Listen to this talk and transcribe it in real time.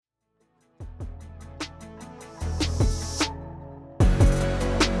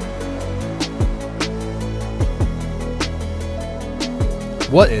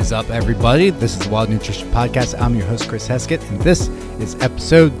What is up, everybody? This is the Wild Nutrition Podcast. I'm your host, Chris Heskett, and this is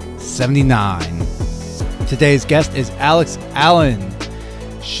episode 79. Today's guest is Alex Allen.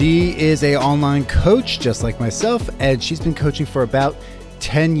 She is an online coach, just like myself, and she's been coaching for about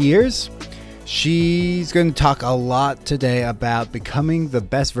 10 years. She's going to talk a lot today about becoming the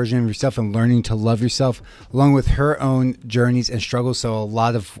best version of yourself and learning to love yourself, along with her own journeys and struggles. So a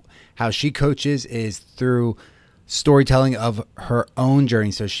lot of how she coaches is through storytelling of her own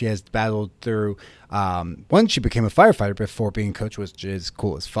journey. So she has battled through, one, she became a firefighter before being a coach, which is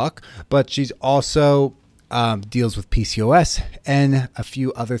cool as fuck, but she's also deals with PCOS and a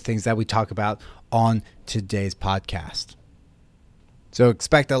few other things that we talk about on today's podcast. So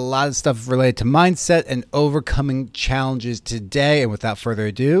expect a lot of stuff related to mindset and overcoming challenges today. And without further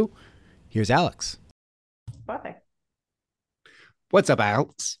ado, here's Alex. Perfect. What's up,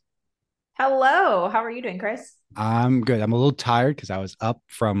 Alex? Hello. How are you doing, Chris? I'm good. I'm a little tired because I was up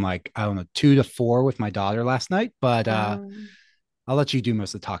from 2 to 4 with my daughter last night, but I'll let you do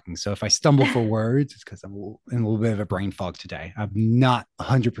most of the talking. So if I stumble for words, it's because I'm in a little bit of a brain fog today. I'm not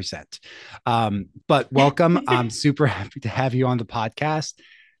 100%. But welcome. I'm super happy to have you on the podcast.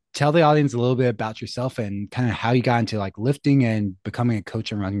 Tell the audience a little bit about yourself and kind of how you got into lifting and becoming a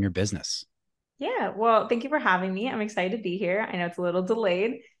coach and running your business. Yeah. Well, thank you for having me. I'm excited to be here. I know it's a little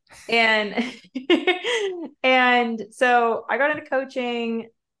delayed. And and so I got into coaching,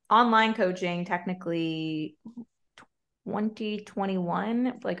 online coaching, technically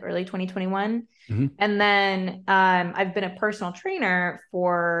 2021, early 2021. Mm-hmm. And then I've been a personal trainer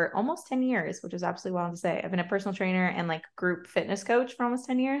for almost 10 years, which is absolutely wild to say. I've been a personal trainer and group fitness coach for almost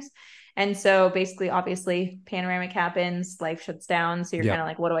 10 years. And so basically, obviously, pandemic happens, life shuts down. So you're kind of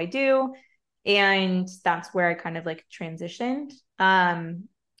like, what do I do? And that's where I kind of transitioned.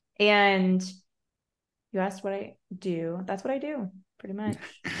 And you asked what I do. That's what I do, pretty much.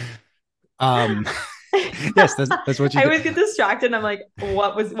 Yes, that's what you do. I always get distracted and I'm like,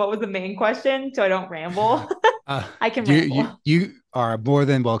 what was the main question? So I don't ramble. I can ramble. You are more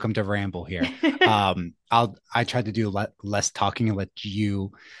than welcome to ramble here. I try to do less talking and let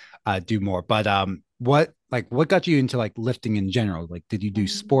you do more. But what got you into lifting in general? Did you do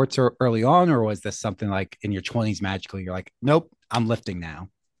sports early on, or was this something in your 20s magically you're like, nope, I'm lifting now?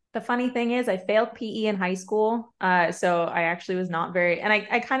 The funny thing is I failed PE in high school. So I actually was not very, and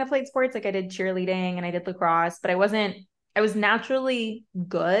I kind of played sports. I did cheerleading and I did lacrosse, but I was naturally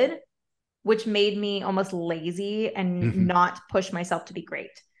good, which made me almost lazy and not push myself to be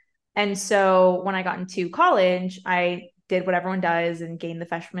great. And so when I got into college, I did what everyone does and gained the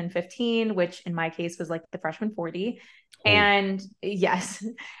freshman 15, which in my case was the freshman 40. Oh. And yes.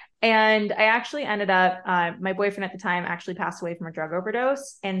 And I actually ended up, my boyfriend at the time actually passed away from a drug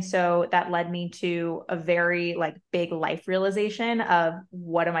overdose. And so that led me to a very big life realization of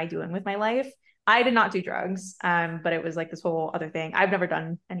what am I doing with my life? I did not do drugs, but it was this whole other thing. I've never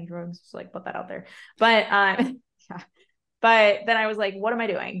done any drugs, so put that out there. But yeah. But then I was like, what am I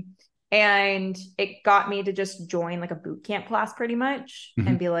doing? And it got me to just join a boot camp class pretty much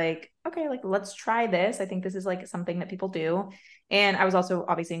and be like, okay, let's try this. I think this is something that people do. And I was also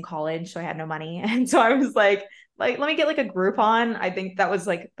obviously in college, so I had no money. And so I was like, let me get a Groupon. I think that was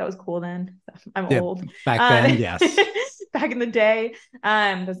cool then. I'm old. Back then, yes. Back in the day.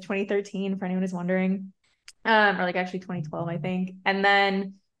 That was 2013 for anyone who's wondering. Or actually 2012, I think. And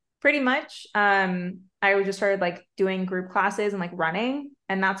then pretty much I just started doing group classes and running.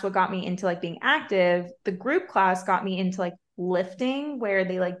 And that's what got me into being active. The group class got me into lifting, where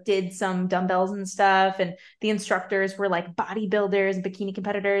they did some dumbbells and stuff, and the instructors were bodybuilders, bikini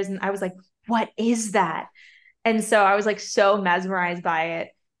competitors, and I was like, what is that? And so I was so mesmerized by it,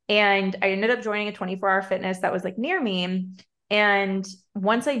 and I ended up joining a 24-hour fitness that was near me. And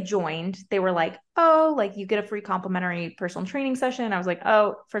once I joined, they were like, oh, you get a free complimentary personal training session. I was like,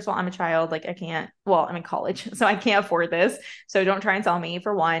 oh, first of all, I'm a child. I can't, I'm in college, so I can't afford this. So don't try and sell me,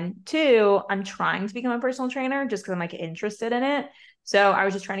 for one. Two, I'm trying to become a personal trainer just because I'm interested in it. So I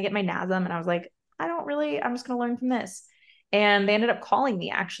was just trying to get my NASM, and I was like, I'm just going to learn from this. And they ended up calling me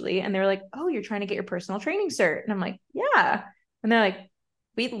actually. And they were like, oh, you're trying to get your personal training cert. And I'm like, yeah. And they're like,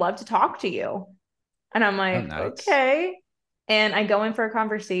 we'd love to talk to you. And I'm like, oh, nice. Okay. And I go in for a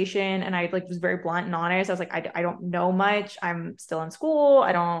conversation, and I was very blunt and honest. I was like, I don't know much. I'm still in school.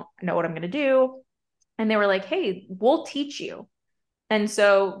 I don't know what I'm going to do. And they were like, hey, we'll teach you. And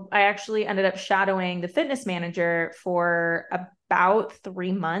so I actually ended up shadowing the fitness manager for about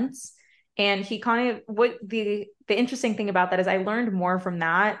 3 months. And he what the interesting thing about that is I learned more from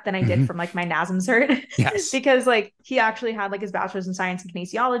that than I did from my NASM cert. Yes. Because he actually had his bachelor's in science and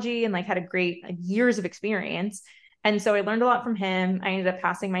kinesiology and had a great years of experience. And so I learned a lot from him. I ended up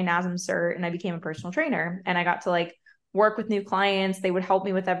passing my NASM cert and I became a personal trainer, and I got to like work with new clients. They would help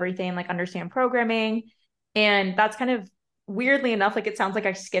me with everything, like understand programming. And that's kind of weirdly enough, like it sounds like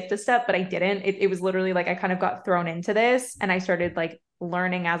I skipped a step, but I didn't. It was literally like I kind of got thrown into this and I started like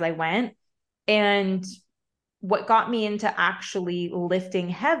learning as I went. And what got me into actually lifting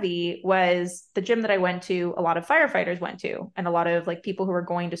heavy was the gym that I went to, a lot of firefighters went to, and a lot of like people who were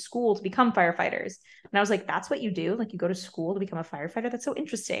going to school to become firefighters. And I was like, that's what you do? Like you go to school to become a firefighter? That's so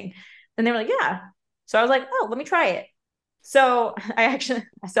interesting. And they were like, yeah. So I was like, oh, let me try it. So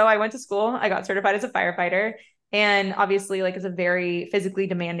I went to school, I got certified as a firefighter. And obviously, like, it's a very physically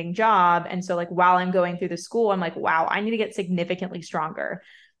demanding job. And so, like, while I'm going through the school, I'm like, wow, I need to get significantly stronger.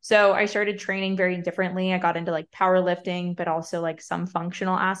 So I started training very differently. I got into like powerlifting, but also like some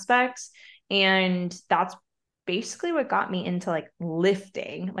functional aspects. And that's basically what got me into like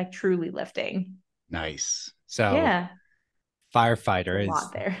lifting, like truly lifting. Nice. So Yeah, a firefighter is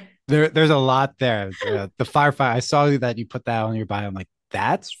lot there. there's a lot there. The firefighter, I saw that you put that on your bio. I'm like,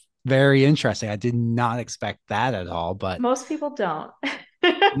 that's very interesting. I did not expect that at all. But Most people don't.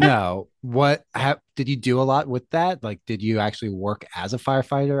 no, did you do a lot with that? Like, did you actually work as a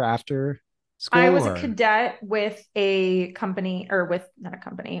firefighter after I school was a or? cadet with a company, or with not a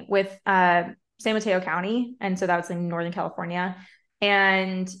company, with San Mateo County. And so that was in Northern California.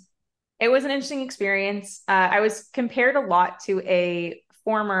 And it was an interesting experience. I was compared a lot to a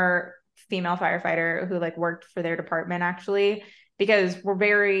former female firefighter who like worked for their department actually, because we're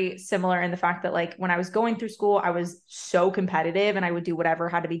very similar in the fact that like when I was going through school, I was so competitive and I would do whatever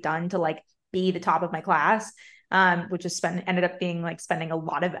had to be done to like be the top of my class. Which is ended up being like spending a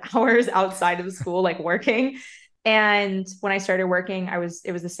lot of hours outside of the school, like working. And when I started working, it was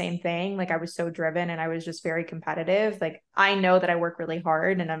the same thing. Like I was so driven and I was just very competitive. Like I know that I work really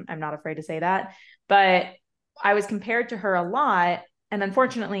hard and I'm not afraid to say that, but I was compared to her a lot. And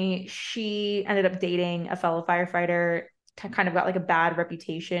unfortunately, she ended up dating a fellow firefighter, kind of got like a bad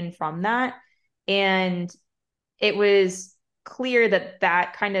reputation from that. And it was clear that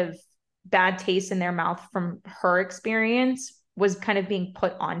that kind of bad taste in their mouth from her experience was kind of being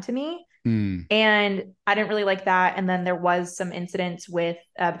put onto me. Hmm. And I didn't really like that. And then there was some incidents with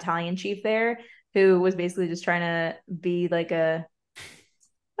a battalion chief there who was basically just trying to be like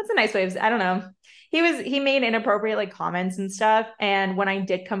what's a nice way of, I don't know. He made inappropriate like comments and stuff. And when I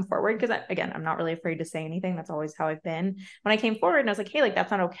did come forward, because again, I'm not really afraid to say anything. That's always how I've been. When I came forward and I was like, hey, like that's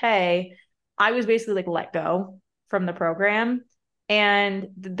not okay. I was basically like let go from the program. And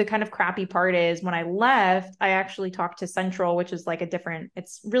the kind of crappy part is when I left, I actually talked to Central, which is like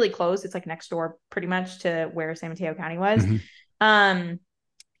it's really close. It's like next door pretty much to where San Mateo County was. Mhm. Um,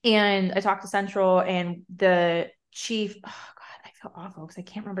 and I talked to Central and the chief, oh God, I feel awful because I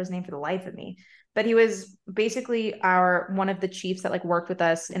can't remember his name for the life of me. But he was basically one of the chiefs that like worked with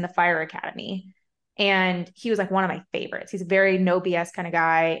us in the fire academy. And he was like one of my favorites. He's a very no BS kind of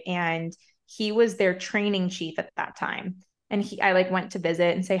guy. And he was their training chief at that time. And I like went to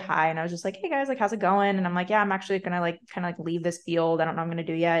visit and say hi. And I was just like, hey guys, like, how's it going? And I'm like, yeah, I'm actually gonna like kind of like leave this field. I don't know what I'm gonna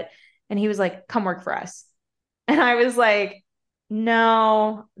do yet. And he was like, come work for us. And I was like,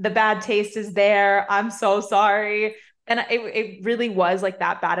 no, the bad taste is there. I'm so sorry. And it really was like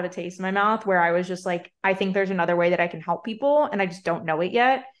that bad of a taste in my mouth where I was just like, I think there's another way that I can help people and I just don't know it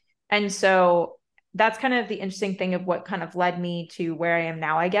yet. And so that's kind of the interesting thing of what kind of led me to where I am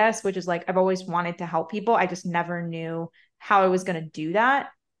now, I guess, which is like I've always wanted to help people. I just never knew how I was going to do that.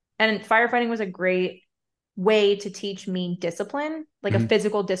 And firefighting was a great way to teach me discipline, like a Mhm.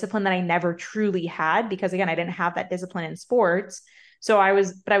 physical discipline that I never truly had because again, I didn't have that discipline in sports. But I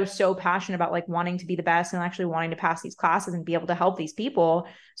was so passionate about like wanting to be the best and actually wanting to pass these classes and be able to help these people.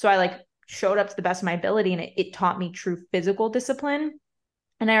 So I like showed up to the best of my ability and it taught me true physical discipline.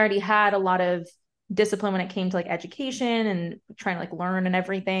 And I already had a lot of discipline when it came to like education and trying to like learn and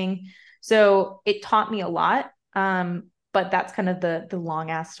everything. So it taught me a lot. But that's kind of the long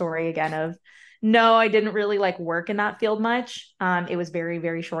ass story again of no, I didn't really like work in that field much. It was very,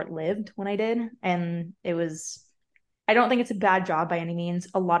 very short lived when I did. And I don't think it's a bad job by any means.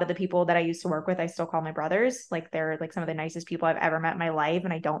 A lot of the people that I used to work with, I still call my brothers. Like they're like some of the nicest people I've ever met in my life.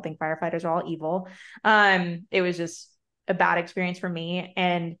 And I don't think firefighters are all evil. It was just a bad experience for me.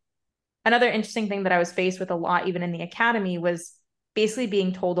 And another interesting thing that I was faced with a lot, even in the academy, was basically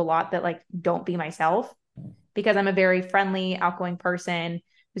being told a lot that like, don't be myself because I'm a very friendly, outgoing person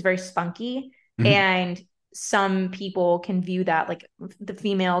who's very spunky. Mhm. And some people can view that like the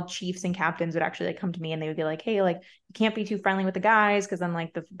female chiefs and captains would actually like come to me and they would be like, hey, like you can't be too friendly with the guys because then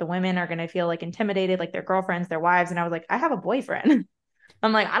like the women are going to feel like intimidated, like their girlfriends, their wives. And I was like, I have a boyfriend.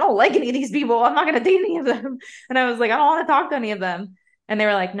 I'm like, I don't like any of these people. I'm not going to date any of them. And I was like, I don't want to talk to any of them. And they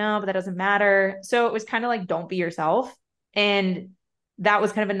were like, no, but that doesn't matter. So it was kind of like, don't be yourself. And that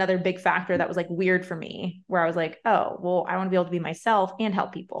was kind of another big factor that was like weird for me, where I was like, oh, well, I want to be able to be myself and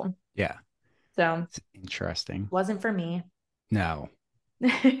help people. Yeah. So It's interesting. wasn't for me. No.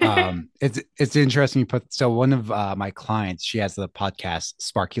 It's interesting you put, so one of my clients, she has the podcast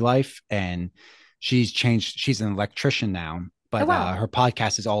Sparky Life, and she's an electrician now, Oh, but wow. her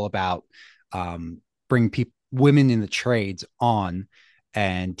podcast is all about bringing people, women in the trades on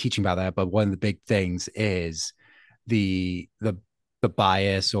and teaching about that. But one of the big things is the the the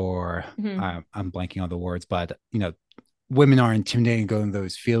bias, or Mm-hmm. I'm blanking on the words, but women are intimidating going in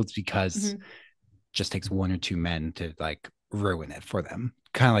those fields because Mm-hmm. just takes one or two men to like ruin it for them,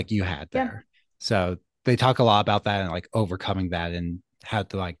 kind of like you had Yeah. there. So they talk a lot about that and like overcoming that and how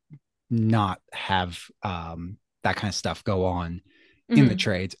to like not have that kind of stuff go on in the Mm-hmm.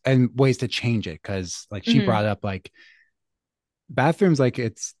 trades and ways to change it. Cause like she brought Mm-hmm. up like bathrooms, like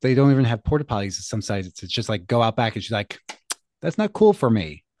it's, they don't even have porta potties at some sites. It's just like go out back, and she's like, that's not cool for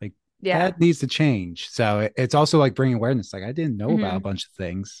me. Like Yeah. that needs to change. So it's also like bringing awareness. Like I didn't know about a Mm-hmm. bunch of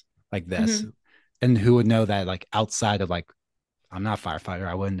things like this, Mm-hmm. and who would know that like outside of like, I'm not a firefighter,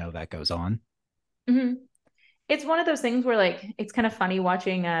 I wouldn't know that goes on. Mm-hmm. It's one of those things where like it's kind of funny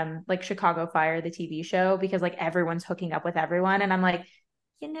watching like Chicago Fire, the TV show, because like everyone's hooking up with everyone. And I'm like,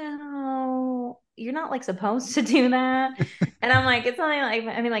 you're not like supposed to do that. And I'm like, it's not like,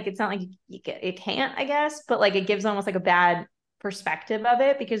 I mean, like, it's not like it can't, I guess, but like it gives almost like a bad perspective of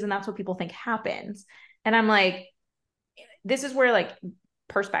it, because then that's what people think happens. And I'm like, this is where like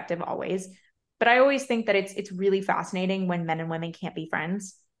perspective always, but I always think that it's really fascinating when men and women can't be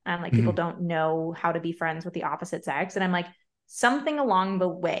friends, and like people Mhm. don't know how to be friends with the opposite sex. And I'm like, something along the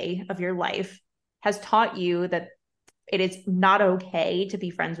way of your life has taught you that it is not okay to be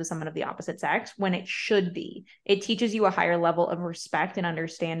friends with someone of the opposite sex, when it should be. It teaches you a higher level of respect and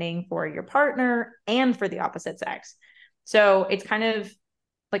understanding for your partner and for the opposite sex. So it's kind of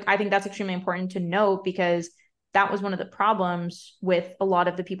like, I think that's extremely important to note, because that was one of the problems with a lot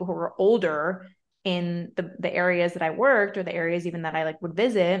of the people who were older in the areas that I worked, or the areas even that I like would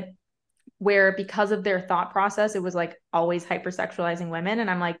visit, where because of their thought process, it was like always hypersexualizing women. And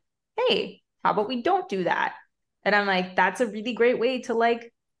I'm like, hey, how about we don't do that? And I'm like, that's a really great way to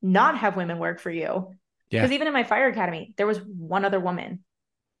like not have women work for you. Yeah. Because even in my fire academy, there was one other woman.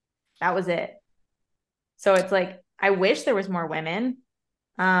 That was it. So it's like, I wish there was more women.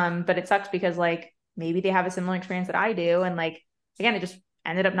 But it sucks because like maybe they have a similar experience that I do. And like, again, it just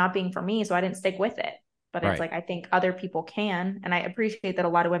ended up not being for me. So I didn't stick with it. But it's Right. like, I think other people can. And I appreciate that a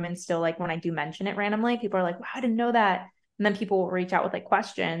lot of women still, like, when I do mention it randomly, people are like, wow, I didn't know that. And then people will reach out with like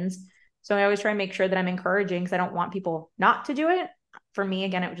questions. So I always try and make sure that I'm encouraging, because I don't want people not to do it. For me,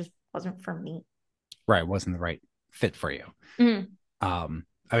 again, it just wasn't for me. Right. Wasn't the right fit for you. Mm-hmm.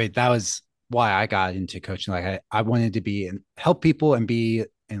 I mean, that was why I got into coaching. Like I wanted to be and help people and be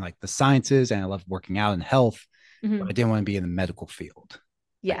in like the sciences, and I love working out and health, but I Mm-hmm. didn't want to be in the medical field.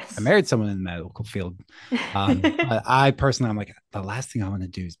 Like I Yes. married someone in the medical field. But I personally, I'm like, the last thing I want to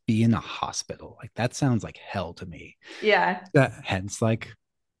do is be in a hospital. Like that sounds like hell to me. Yeah. Hence, like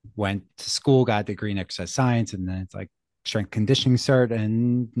went to school, got a degree in exercise science, and then it's like strength conditioning cert,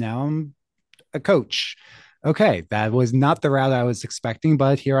 and now I'm a coach. Okay, that was not the route I was expecting,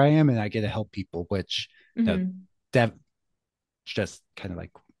 but here I am, and I get to help people, which Mm-hmm. dev just kind of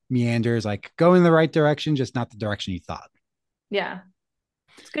like meanders, like go in the right direction, just not the direction you thought. Yeah.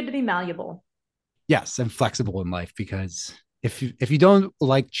 It's good to be malleable. Yes, and flexible in life, because if you don't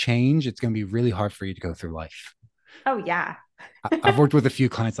like change, it's going to be really hard for you to go through life. Oh, yeah. I've worked with a few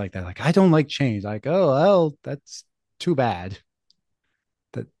clients like that. Like, I don't like change. Like, oh, well, that's too bad.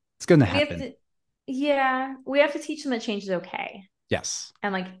 That it's going to We have happen. to, yeah, we have to teach them that change is okay. Yes.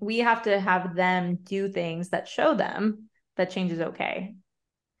 And like, we have to have them do things that show them that change is okay.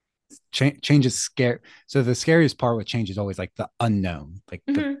 Change is scary. So the scariest part with change is always like the unknown, like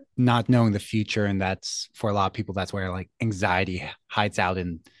the Mm-hmm. not knowing the future. And that's for a lot of people, that's where like anxiety hides out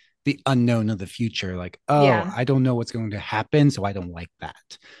in the unknown of the future. Like, oh, Yeah. I don't know what's going to happen. So I don't like that.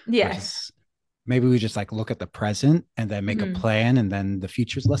 Yes. Versus maybe we just like look at the present and then make a Mm-hmm. plan, and then the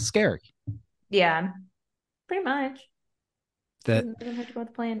future is less scary. Yeah. Pretty much. That Doesn't have to go with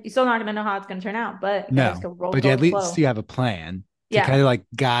the plan. You're still not going to know how it's going to turn out, but you gotta just no, but go at with the least flow. you have a plan to kind Yeah. of like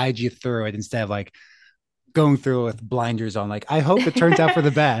guide you through it, instead of like going through it with blinders on. Like, I hope it turns out for the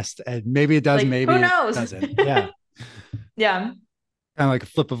best, and maybe it does, Like, who maybe it knows? doesn't. Yeah, Yeah. kind of like a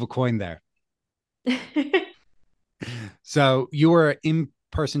flip of a coin there. So you were an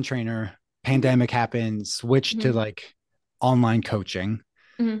in-person trainer. Pandemic happened, switched to Mhm. like online coaching.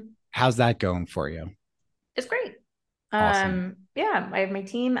 Mhm. How's that going for you? It's great. Awesome. Yeah, I have my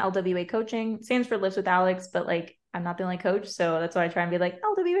team, LWA Coaching, stands for Lives with Alex, but like I'm not the only coach, so that's why I try and be like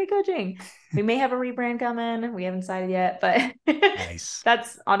LWA Coaching. We may have a rebrand coming. We haven't decided yet, but Nice.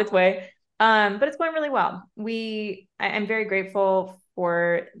 that's on its way. But it's going really well. I'm very grateful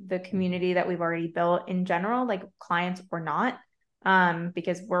for the community that we've already built in general, like clients or not,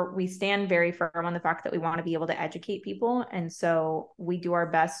 because we stand very firm on the fact that we want to be able to educate people, and so we do our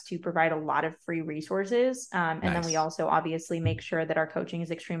best to provide a lot of free resources, and then we Nice. also obviously make sure that our coaching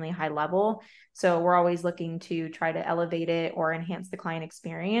is extremely high level. So we're always looking to try to elevate it or enhance the client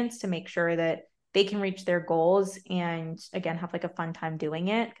experience to make sure that they can reach their goals and again have like a fun time doing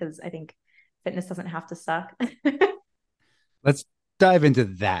it, because I think fitness doesn't have to suck. Let's dive into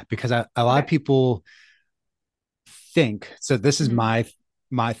that because a lot of Okay. people think, so this is Mhm.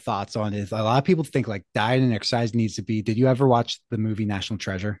 my thoughts on it, is a lot of people think like diet and exercise needs to be. Did you ever watch the movie National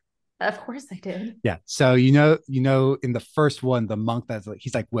Treasure? Of course I did. Yeah. So in the first one, the monk that's like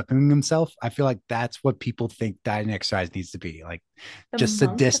he's like whipping himself. I feel like that's what people think diet and exercise needs to be. Like The just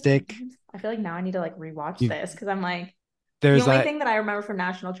monk that's sadistic. whipping. I feel like now I need to like rewatch You, this because I'm like, the there's only a thing that I remember from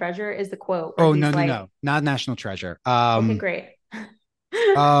National Treasure is the quote where oh no he's no like, no not National Treasure. okay, great.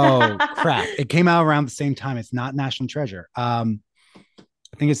 Oh crap. It came out around the same time. It's not National Treasure. I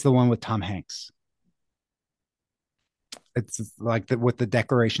think it's the one with Tom Hanks. It's like with the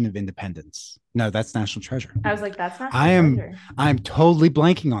Declaration of Independence. No, that's National Treasure. I was like, that's I National am Treasure. I'm totally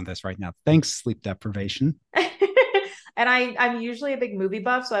blanking on this right now. Thanks, sleep deprivation. And I'm usually a big movie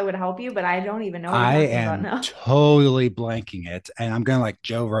buff, so I would help you, but I don't even know what you're I talking about am now. totally blanking it. And I'm gonna like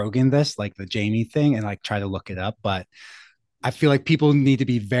Joe Rogan this, like the Jamie thing, and like try to look it up. But I feel like people need to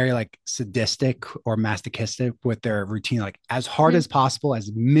be very like sadistic or masochistic with their routine, like as hard as Mhm. possible,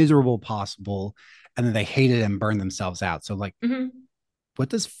 as miserable possible, and then they hate it and burn themselves out. So like, Mhm. what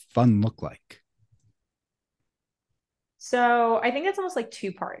does fun look like? So I think it's almost like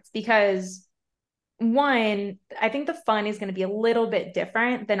two parts because one, I think the fun is going to be a little bit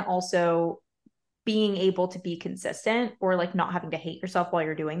different than also being able to be consistent or like not having to hate yourself while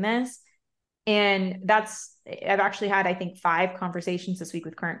you're doing this. And I've actually had, I think, 5 conversations this week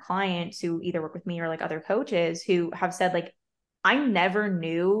with current clients who either work with me or like other coaches who have said, like, I never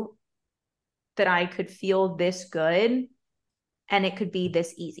knew that I could feel this good and it could be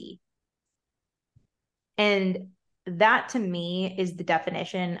this easy. And that to me is the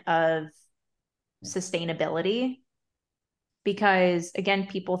definition of sustainability, because again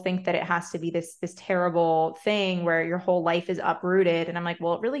people think that it has to be this terrible thing where your whole life is uprooted, and I'm like,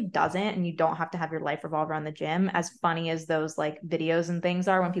 well, it really doesn't, and you don't have to have your life revolve around the gym, as funny as those like videos and things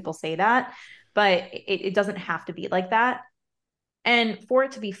are when people say that, but it doesn't have to be like that. And for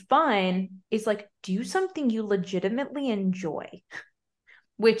it to be fun is like do something you legitimately enjoy,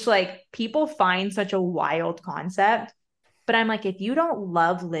 which like people find such a wild concept. But I'm like, if you don't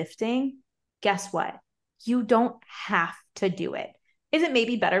love lifting, guess what? You don't have to do it. Is it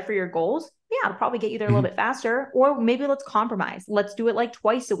maybe better for your goals? Yeah, it'll probably get you there a little Mhm. bit faster. Or maybe let's compromise. Let's do it like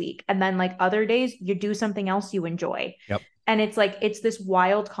twice a week. And then like other days, you do something else you enjoy. Yep. And it's like, it's this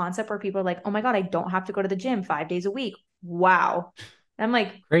wild concept where people are like, oh my God, I don't have to go to the gym 5 days a week. Wow. And I'm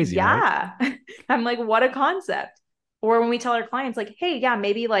like, Crazy, right? yeah. I'm like, what a concept. Or when we tell our clients, like, hey, yeah,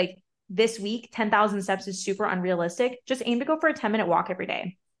 maybe like this week, 10,000 steps is super unrealistic. Just aim to go for a 10-minute walk every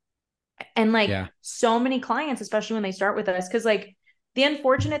day. And like Yeah. so many clients, especially when they start with us, because like the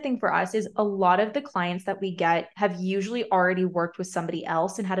unfortunate thing for us is a lot of the clients that we get have usually already worked with somebody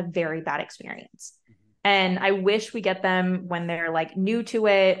else and had a very bad experience. And I wish we get them when they're like new to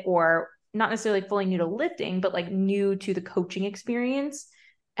it, or not necessarily fully new to lifting, but like new to the coaching experience.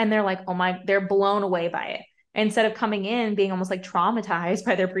 And they're like, oh my, they're blown away by it. Instead of coming in being almost like traumatized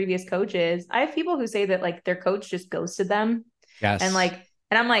by their previous coaches. I have people who say that like their coach just ghosted them. And Yes. like,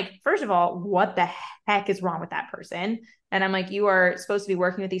 and I'm like, first of all, what the heck is wrong with that person? And I'm like, you are supposed to be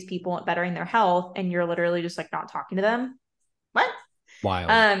working with these people at bettering their health, and you're literally just like not talking to them. What?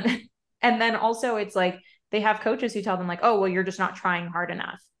 Wild. Um, and then also it's like they have coaches who tell them like, oh, well, you're just not trying hard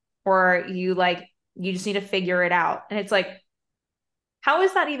enough, or you just need to figure it out. And it's like, how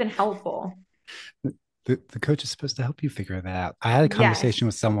is that even helpful? The coach is supposed to help you figure that out. I had a Yes. conversation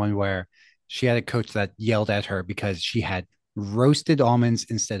with someone where she had a coach that yelled at her because she had roasted almonds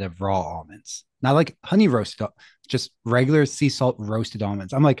instead of raw almonds. Not like honey roasted, just regular sea salt roasted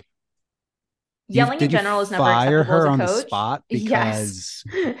almonds. I'm like, Yelling in did you general is never fire acceptable as her a on the coach. spot? Yes.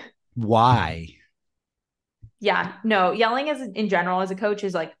 Because why? Yeah, no, yelling as in general as a coach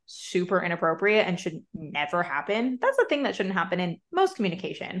is like super inappropriate and should never happen. That's the thing that shouldn't happen in most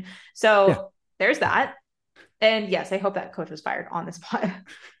communication. Yeah. So there's that. And yes, I hope that coach was fired on the spot.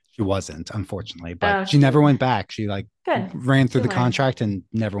 She wasn't, unfortunately, but Oh, she shoot. never went back. She like Good. ran through She the learned. contract and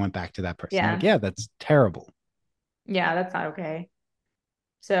never went back to that person. I'm like, Yeah. yeah, that's terrible. Yeah, that's not okay.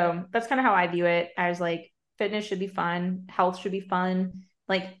 So that's kind of how I view it as like fitness should be fun, health should be fun.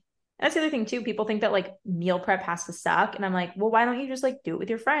 Like that's the other thing too. People think that like meal prep has to suck. And I'm like, well, why don't you just like do it with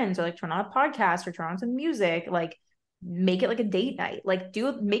your friends or like turn on a podcast or turn on some music? Like make it like a date night. Like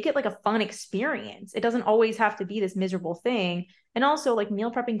make it like a fun experience. It doesn't always have to be this miserable thing. And also like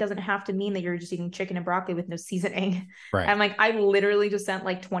meal prepping doesn't have to mean that you're just eating chicken and broccoli with no seasoning. Right. And like I literally just sent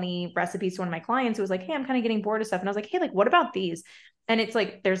like 20 recipes to one of my clients who was like, hey, I'm kind of getting bored of stuff. And I was like, hey, like what about these? And it's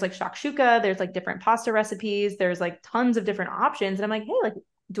like there's like shakshuka, there's like different pasta recipes, there's like tons of different options. And I'm like, hey, like,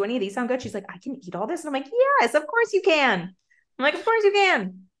 do any of these sound good? She's like, I can eat all this. And I'm like, yes, of course you can. I'm like, of course you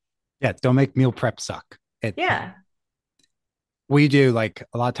can. Yeah, don't make meal prep suck. Yeah. We do like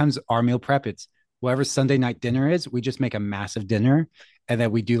a lot of times our meal prep, it's whatever Sunday night dinner is, we just make a massive dinner. And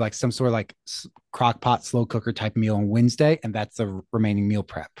then we do like some sort of like crock pot, slow cooker type meal on Wednesday. And that's the remaining meal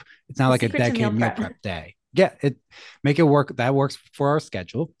prep. It's not The like a secret to meal dedicated meal prep. prep day. Yeah, it make it work. That works for our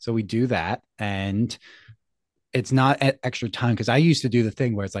schedule. So we do that. And it's not extra time because I used to do the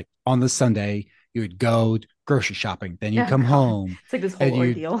thing where it's like on the Sunday, you would go grocery shopping, then you Oh come God. home It's like this and whole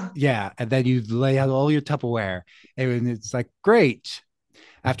ordeal. and then you lay out all your Tupperware. And it's like, great.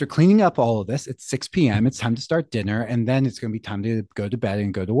 After cleaning up all of this, it's 6 p.m. It's time to start dinner. And then it's going to be time to go to bed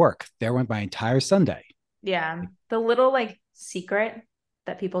and go to work. There went my entire Sunday. Yeah. The little like secret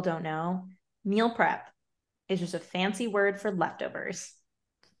that people don't know, meal prep is just a fancy word for leftovers.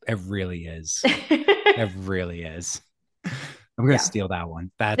 It really is. It really is. I'm going to Yeah. steal that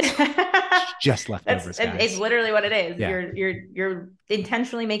one. That's just leftovers, It's guys. literally what it is. Yeah. You're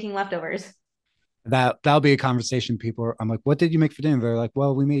intentionally making leftovers. That'll be a conversation. I'm like, what did you make for dinner? They're like,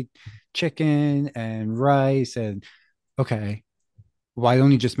 well, we made chicken and rice. And okay, why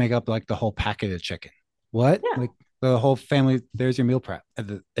don't you just make up like the whole packet of chicken? What? Yeah. Like the whole family, there's your meal prep.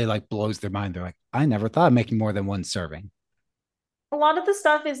 And it like blows their mind. They're like, I never thought of making more than one serving. A lot of the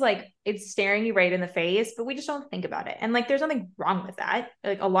stuff is like it's staring you right in the face, but we just don't think about it. And like there's nothing wrong with that.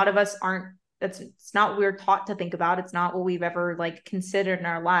 Like a lot of us aren't it's not what we're taught to think about. It's not what we've ever like considered in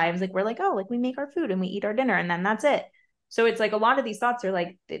our lives. Like we're like, oh, like we make our food and we eat our dinner and then that's it. So it's like a lot of these thoughts are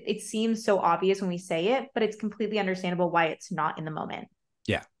like it seems so obvious when we say it, but it's completely understandable why it's not in the moment.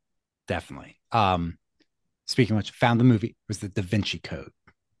 Yeah, definitely. Speaking of which, found the movie. It was the Da Vinci Code.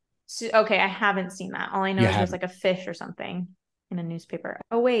 So, okay, I haven't seen that. All I know You is there's haven't. like a fish or something in a newspaper.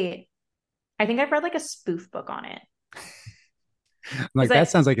 Oh wait, I think I've read like a spoof book on it. I'm Is like, that that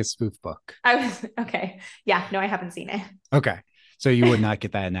sounds like a spoof book. I was okay. Yeah, no, I haven't seen it. Okay. So you would not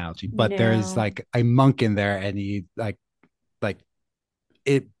get that analogy, but there's No. like a monk in there and he like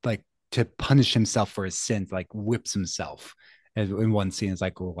it like to punish himself for his sins, like whips himself. And in one scene, it's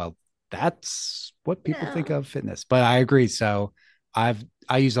like, well, that's what people think No. of fitness. But I agree. So I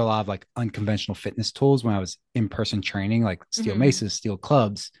use a lot of like unconventional fitness tools when I was in person training, like steel Mm-hmm. maces, steel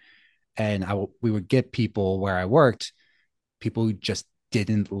clubs, and we would get people where I worked, people who just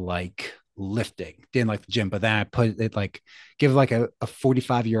didn't like lifting, didn't like the gym. But then I put it like give like a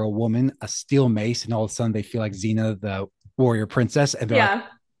 45-year-old woman a steel mace, and all of a sudden they feel like Xena, the warrior princess, and they're like, Yeah.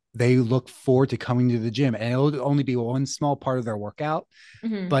 they look forward to coming to the gym, and it'll only be one small part of their workout,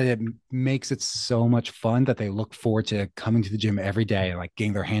 Mm-hmm. but it makes it so much fun that they look forward to coming to the gym every day and like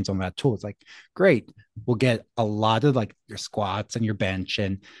getting their hands on that tool. It's like, great, we'll get a lot of like your squats and your bench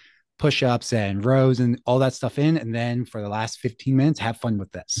and push-ups and rows and all that stuff in, and then for the last 15 minutes have fun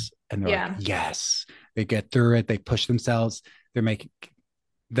with this. And they're like, Yeah. yes, they get through it, they push themselves, they're making,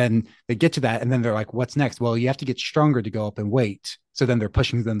 then they get to that, and then they're like, what's next? Well, you have to get stronger to go up and weight. So then they're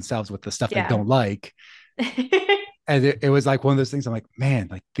pushing themselves with the stuff they Yeah. don't like. And it was like one of those things. I'm like, man,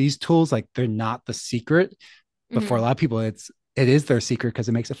 like these tools, like they're not the secret, but for a Mm-hmm. lot of people it is their secret because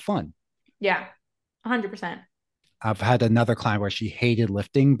it makes it fun. Yeah. 100%. I've had another client where she hated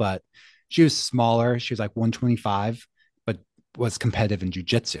lifting, but she was smaller. She was like 125, but was competitive in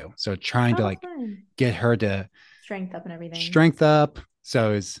jujitsu. So trying to Oh, like fun. get her to Strength up and everything. strength up.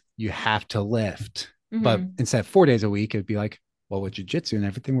 So is you have to lift. But Mm-hmm. instead of 4 days a week, it'd be like, well, with jujitsu and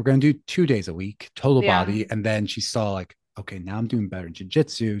everything, we're going to do 2 days a week, total Yeah. body. And then she saw like, okay, now I'm doing better in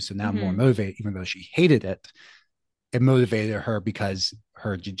jujitsu. So now I'm more Mm-hmm. motivated, even though she hated it. It motivated her because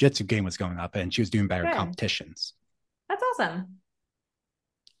her jujitsu game was going up and she was doing better in Good. competitions. That's awesome.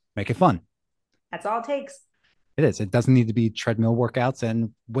 Make it fun. That's all it takes. It is. It doesn't need to be treadmill workouts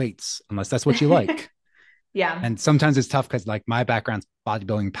and weights unless that's what you like. Yeah. And sometimes it's tough because like my background's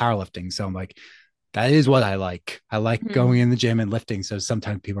bodybuilding, powerlifting. So I'm like, That is what I like. I like going Mhm. in the gym and lifting. So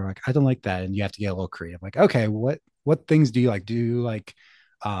sometimes people are like, I don't like that. And you have to get a little creative. Like, okay, what things do you like? Do you like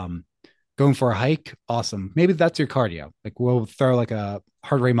um going for a hike? Awesome. Maybe that's your cardio. Like we'll throw like a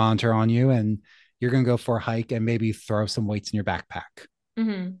heart rate monitor on you and you're gonna go for a hike and maybe throw some weights in your backpack.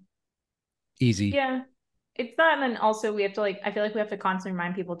 Mhm. Easy. Yeah. It's that, and then also we have to like, I feel like we have to constantly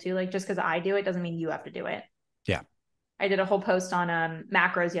remind people too, like just because I do it doesn't mean you have to do it. Yeah. I did a whole post on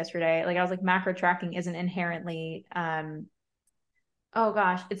macros yesterday. Like I was like, macro tracking isn't inherently oh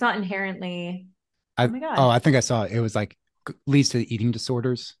gosh, it's not inherently, oh my God. I think I saw it. It was like leads to eating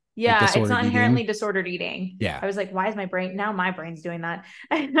disorders, like Yeah, it's disordered not inherently eating. disordered eating. Yeah. I was like, why is my brain now my brain's doing that?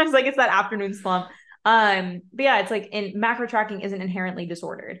 I was like, it's that afternoon slump. But yeah, it's like in macro tracking isn't inherently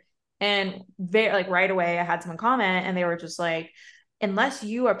disordered. And very like right away I had someone comment and they were just like, unless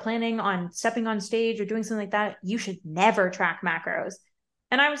you are planning on stepping on stage or doing something like that, you should never track macros.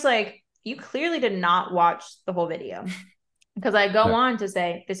 And I was like, you clearly did not watch the whole video. Because I go No. on to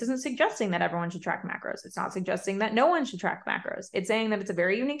say, this isn't suggesting that everyone should track macros. It's not suggesting that no one should track macros. It's saying that it's a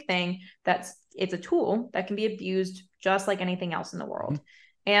very unique thing. It's a tool that can be abused just like anything else in the Mhm. world.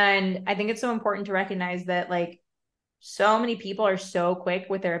 And I think it's so important to recognize that like so many people are so quick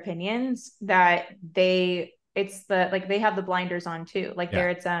with their opinions that it's the like they have the blinders on too. Like Yeah. there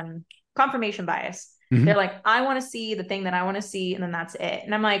it's confirmation bias. Mhm. They're like, I want to see the thing that I want to see, and then that's it.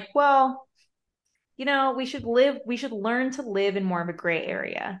 And I'm like, well, we should learn to live in more of a gray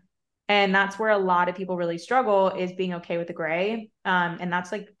area. And that's where a lot of people really struggle is being okay with the gray. And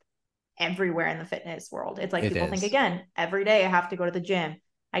that's like everywhere in the fitness world. It's like It people think is. again, every day I have to go to the gym.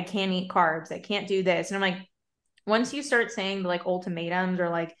 I can't eat carbs. I can't do this. And I'm like, once you start saying the like ultimatums or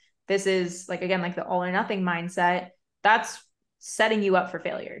like this is like again like the all or nothing mindset, that's setting you up for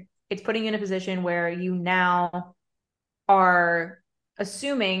failure. It's putting you in a position where you now are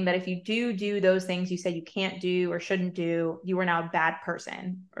assuming that if you do those things you say you can't do or shouldn't do, you are now a bad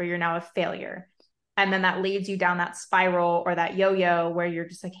person or you're now a failure. And then that leads you down that spiral or that yo-yo where you're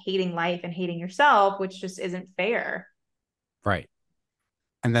just like hating life and hating yourself, which just isn't fair. Right.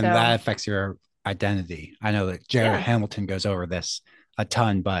 And then that So, affects your identity. I know that Jared yeah. Hamilton goes over this a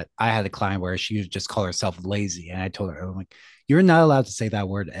ton, but I had a client where she would just call herself lazy. And I told her, I'm like, you're not allowed to say that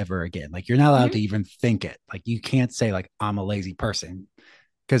word ever again. Like, you're not allowed to Mm-hmm. even think it. Like, you can't say, like, I'm a lazy person.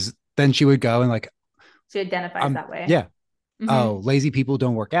 Cause then she would go and, like, She identifies I'm, that way. yeah, Mm-hmm. oh, lazy people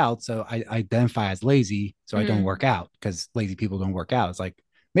don't work out. So I identify as lazy. So I don't Mm-hmm. work out because lazy people don't work out. It's like,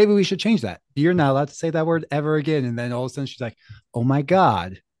 maybe we should change that. You're not allowed to say that word ever again. And then all of a sudden she's like, oh my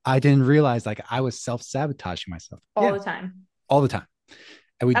God, I didn't realize like I was self sabotaging myself. All Yeah, the time. all the time.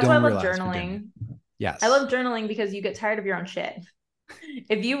 And we That's why I don't love realize we're doing it. journaling. I Yes, love journaling because you get tired of your own shit.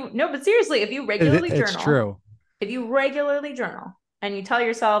 If you, no, but seriously, it's true. if you regularly journal and you tell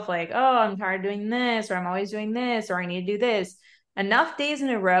yourself like, oh, I'm tired of doing this, or I'm always doing this, or I need to do this, enough days in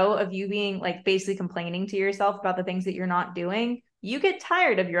a row of you being like basically complaining to yourself about the things that you're not doing, you get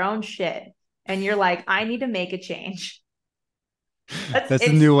tired of your own shit. And you're like, I need to make a change. That's That's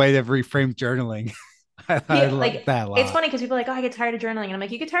a it's new way to reframe journaling. I like like that a it's lot. funny because people are like, oh, I get tired of journaling. And I'm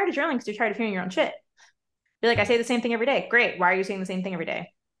like, you get tired of journaling because you're tired of hearing your own shit. You're like, I say the same thing every day. Great. Why are you saying the same thing every day?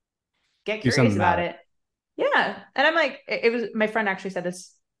 Get Do something curious about about it. it. Yeah. And I'm like, it was my friend actually said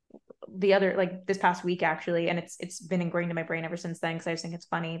this the other like this past week actually, and it's been ingrained in my brain ever since then because I just think it's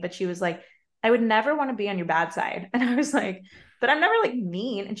funny. But she was like, I would never want to be on your bad side. And I was like, but I'm never like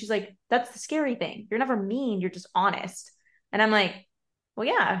mean. And she's like, that's the scary thing. You're never mean, you're just honest. And I'm like, well,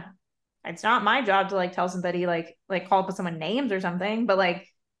 yeah, it's not my job to like tell somebody like call up someone names or something. But like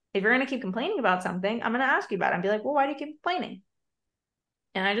if you're gonna keep complaining about something, I'm gonna ask you about it and be like, well, why do you keep complaining?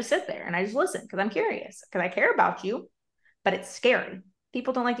 And I just sit there and I just listen because I'm curious, because I care about you, but it's scary.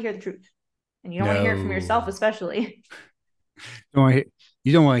 People don't like to hear the truth. And you don't want to hear it from yourself, No. especially. Don't want to,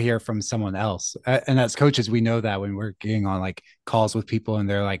 you don't want to hear from someone else. And as coaches, we know that when we're getting on like calls with people and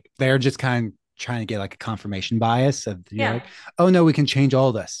they're like, they're just kind of trying to get like a confirmation bias of you're Yeah. like, oh no, we can change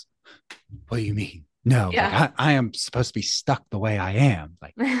all this. What do you mean? No, like Yeah. I am supposed to be stuck the way I am.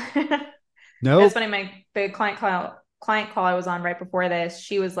 Like, It's nope. funny. The client call I was on right before this,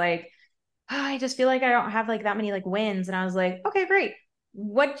 she was like, oh, I just feel like I don't have like that many like wins. And I was like, okay, great.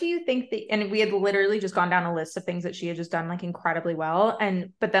 What do you think that, and we had literally just gone down a list of things that she had just done like incredibly well. And,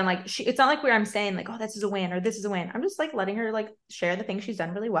 but then like it's not like where I'm saying like, oh, this is a win or this is a win. I'm just like letting her like share the things she's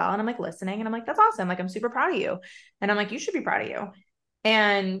done really well. And I'm like listening and I'm like, that's awesome. Like, I'm super proud of you. And I'm like, you should be proud of you.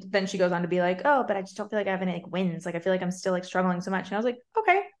 And then she goes on to be like, oh, but I just don't feel like I have any like wins. Like, I feel like I'm still like struggling so much. And I was like,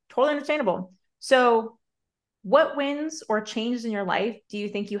 okay, totally understandable. So, what wins or changes in your life do you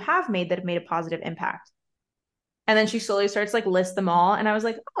think you have made that have made a positive impact? And then she slowly starts like list them all. And I was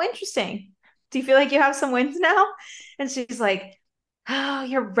like, oh, interesting. Do you feel like you have some wins now? And she's like, oh,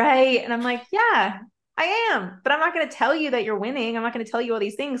 you're right. And I'm like, yeah, I am. But I'm not going to tell you that you're winning. I'm not going to tell you all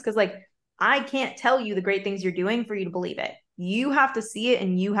these things because, like, I can't tell you the great things you're doing for you to believe it. You have to see it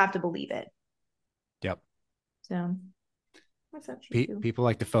and you have to believe it. Yep. So what's up, Chiku? People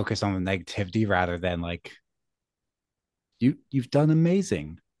like to focus on the negativity rather than like, you've done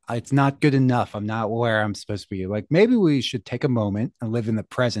amazing. It's not good enough. I'm not where I'm supposed to be. Like maybe we should take a moment and live in the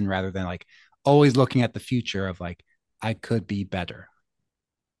present rather than like always looking at the future of like, I could be better.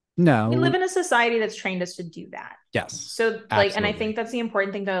 We live No. in a society that's trained us to do that. Yes. So, like, and I Absolutely. think that's the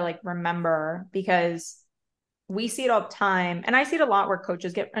important thing to like remember because we see it all the time. And I see it a lot where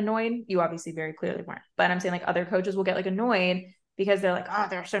coaches get annoyed. You obviously very clearly weren't, but I'm saying like other coaches will get like annoyed because they're like, oh,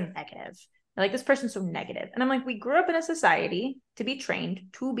 they're so negative. They're like, this person's so negative. And I'm like, we grew up in a society to be trained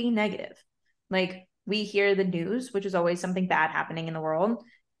to be negative. Like, we hear the news, which is always something bad happening in the world.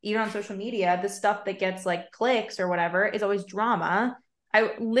 Even on social media, the stuff that gets like clicks or whatever is always drama.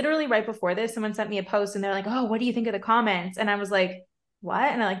 I literally right before this, someone sent me a post and they're like, oh, what do you think of the comments? And I was like, what?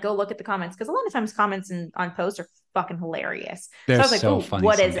 And I like go look at the comments because a lot of times comments on posts are fucking hilarious. So They're I was like, so oh, funny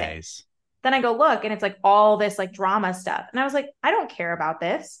what some is it? days. Then I go look and it's like all this like drama stuff. And I was like, I don't care about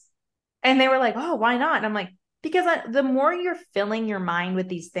this. And they were like, oh, why not? And I'm like, because the more you're filling your mind with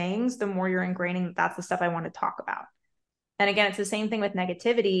these things, the more you're ingraining that that's the stuff I want to talk about. And again, it's the same thing with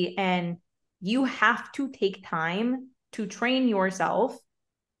negativity. And you have to take time to train yourself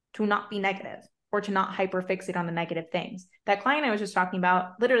to not be negative or to not hyperfixate on the negative things. That client I was just talking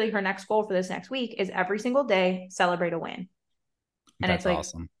about, literally her next goal for this next week is every single day celebrate a win. And it's That's like,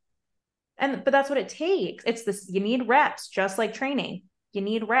 awesome. but that's what it takes. It's this, you need reps, just like training. You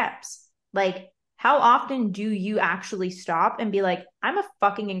need reps. Like, how often do you actually stop and be like, I'm a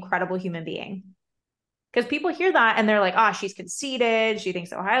fucking incredible human being? Because people hear that and they're like, oh, she's conceited. She thinks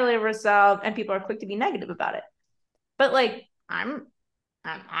so highly of herself. And people are quick to be negative about it. But like,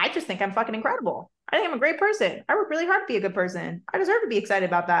 I just think I'm fucking incredible. I think I'm a great person. I work really hard to be a good person. I deserve to be excited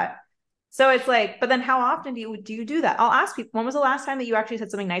about that. So it's like, but then how often do you do that? I'll ask people, when was the last time that you actually said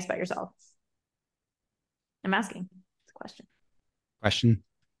something nice about yourself? I'm asking. It's a question. Question, It's a question.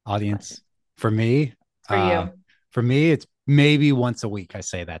 audience. For me, It's for you. for me, it's maybe once a week I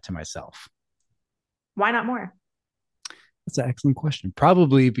say that to myself. Why not more? That's an excellent question.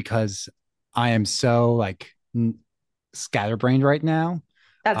 Probably because I am so like scatterbrained right now,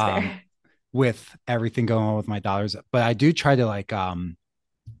 That's um, fair. with everything going on with my daughters. But I do try to like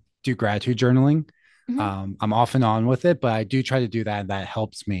do gratitude journaling. Mm-hmm. I'm off and on with it, but I do try to do that. And that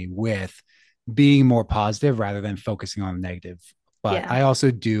helps me with being more positive rather than focusing on the negative. But Yeah. I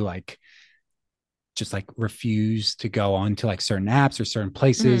also do like just like refuse to go on to like certain apps or certain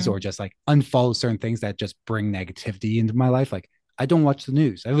places or Mm-hmm. just like unfollow certain things that just bring negativity into my life. Like I don't watch the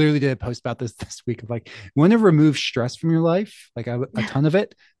news. I literally did a post about this this week of like, you want to remove stress from your life, like a ton of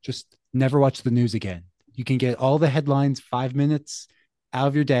it, just never watch the news again. You can get all the headlines 5 minutes out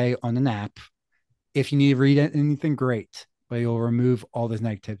of your day on an app. If you need to read anything, great, but you'll remove all this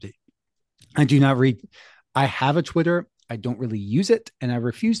negativity. I do not read. I have a Twitter. I don't really use it, and I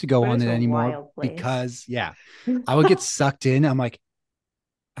refuse to go on Twitter's it a anymore wild place. because, yeah, I would get sucked in. I'm like,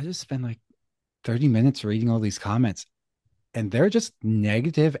 I just spend like 30 minutes reading all these comments, and they're just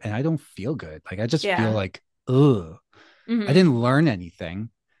negative, and I don't feel good. Like I just feel Yeah. like, ugh, I Mm-hmm. didn't learn anything.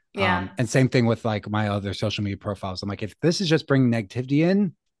 Yeah. And same thing with like my other social media profiles. I'm like, if this is just bringing negativity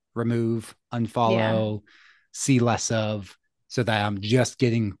in, remove, Yeah. unfollow, see less of, so that I'm just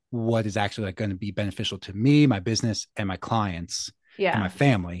getting what is actually like going to be beneficial to me, my business, and my clients and my Yeah.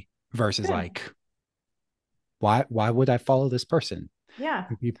 family versus Good. like, why would I follow this person? Yeah.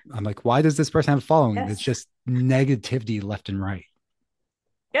 I'm like, why does this person have a following? It's Yes. just negativity left and right.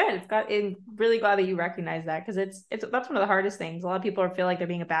 Good. I'm really glad that you recognize that because it's that's one of the hardest things. A lot of people feel like they're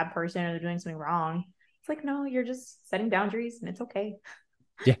being a bad person or they're doing something wrong. It's like, no, you're just setting boundaries and it's okay.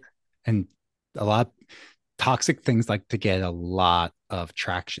 Yeah. And a lot of toxic things like to get a lot of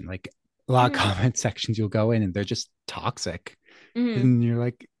traction. Like a lot of Mm-hmm. comment sections you'll go in and they're just toxic. Mm-hmm. And you're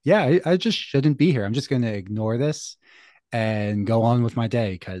like, yeah, I just shouldn't be here. I'm just going to ignore this and go on with my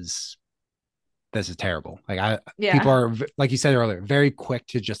day because this is terrible. Like people Yeah. are, like you said earlier, very quick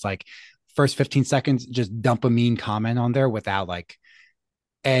to just like first 15 seconds, just dump a mean comment on there without like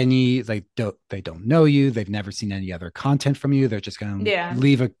any, like, they don't know you. They've never seen any other content from you. They're just going to Yeah.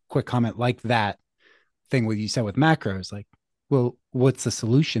 leave a quick comment like that thing what you said with macros. Like, well, what's the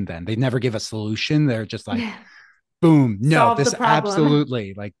solution then? They never give a solution. They're just like, Yeah. boom, no, Solve the this problem.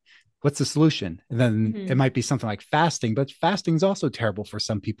 absolutely, like, what's the solution? And then it Mm-hmm. might be something like fasting, but fasting is also terrible for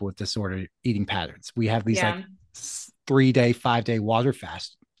some people with disordered eating patterns. We have these like Yeah. 3 day, 5 day water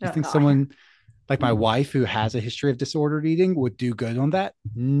fast. You Oh think God. someone Like my wife, who has a history of disordered eating, would do good on that.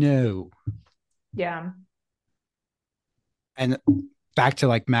 No. Yeah. And back to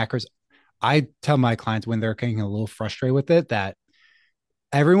like macros, I tell my clients when they're getting a little frustrated with it that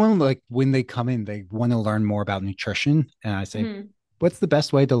everyone, like when they come in, they want to learn more about nutrition. And I say, Hmm. what's the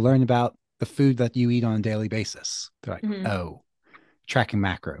best way to learn about the food that you eat on a daily basis? They're like, Hmm. oh, tracking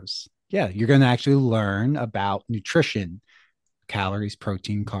macros. Yeah, you're going to actually learn about nutrition, calories,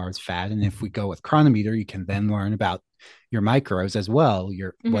 protein, carbs, fat. And if we go with Chronometer, you can then learn about your micros as well.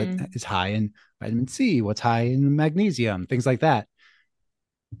 Your what Hmm. is high in vitamin C, what's high in magnesium, things like that.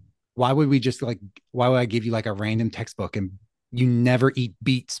 Why would we just like, why would I give you like a random textbook and you never eat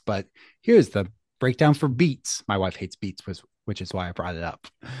beets, but here's the breakdown for beets. My wife hates beets, which is why I brought it up.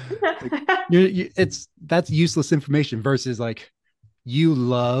 Like it's that's useless information versus like you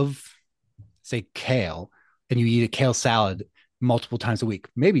love say kale and you eat a kale salad multiple times a week.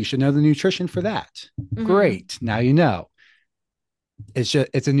 Maybe you should know the nutrition for that. Hmm. Great. Now you know.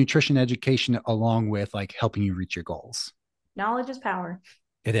 It's a nutrition education along with like helping you reach your goals. Knowledge is power.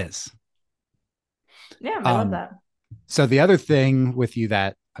 It is. Yeah, I love Um, that. so the other thing with you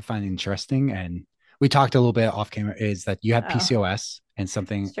that I find interesting, and we talked a little bit off camera, is that you have Oh, PCOS and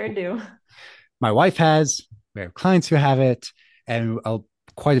something sure do. my wife has. We have clients who have it, and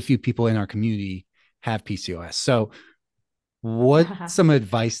quite a few people in our community have PCOS. So, what some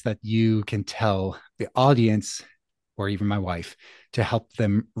advice that you can tell the audience or even my wife to help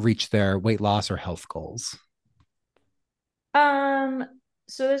them reach their weight loss or health goals? Um,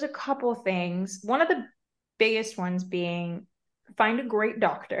 so there's a couple things. One of the biggest ones being find a great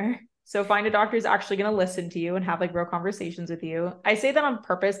doctor. So find a doctor who's actually going to listen to you and have like real conversations with you. I say that on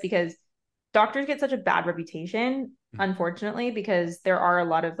purpose because doctors get such a bad reputation, unfortunately, because there are a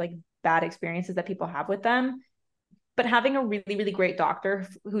lot of like bad experiences that people have with them. But having a really, really great doctor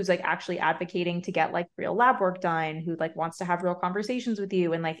who's like actually advocating to get like real lab work done, who like wants to have real conversations with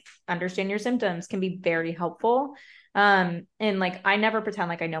you and like understand your symptoms can be very helpful. And like I never pretend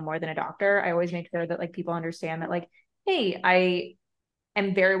like I know more than a doctor. I always make sure that like people understand that like, hey, I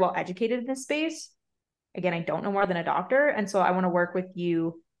am very well educated in this space. Again, I don't know more than a doctor. And so I want to work with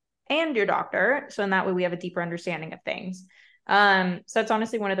you and your doctor. So in that way we have a deeper understanding of things. So that's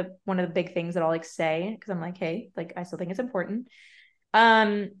honestly one of the big things that I'll like say because I'm like, hey, like I still think it's important.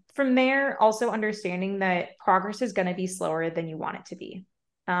 From there, also understanding that progress is going to be slower than you want it to be.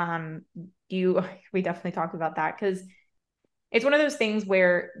 Um, you we definitely talked about that because it's one of those things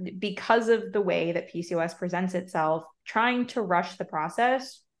where because of the way that PCOS presents itself, trying to rush the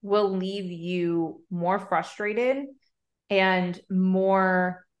process will leave you more frustrated and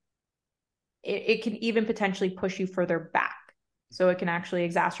more it can even potentially push you further back. So it can actually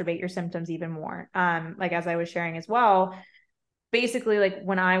exacerbate your symptoms even more. Like as I was sharing as well, basically like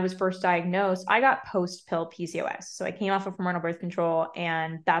when I was first diagnosed, I got post pill PCOS. So I came off of hormonal birth control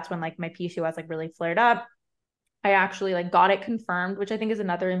and that's when like my PCOS like really flared up. I actually like got it confirmed, which I think is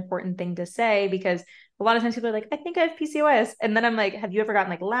another important thing to say because a lot of times people are like, I think I have PCOS. And then I'm like, have you ever gotten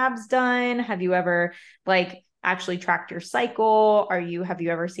like labs done? Have you ever like actually tracked your cycle? Have you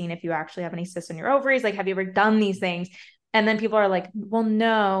ever seen if you actually have any cysts in your ovaries? Like, have you ever done these things? And then people are like, well,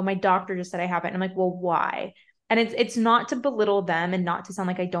 no, my doctor just said I have it. And I'm like, well, why? And it's not to belittle them and not to sound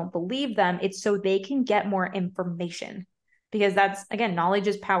like I don't believe them. It's so they can get more information because that's again, knowledge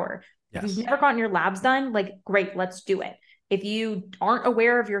is power. If you've Yes. never gotten your labs done, like, great, let's do it. If you aren't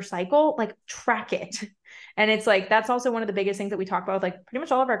aware of your cycle, like, track it. And it's like, that's also one of the biggest things that we talk about with like pretty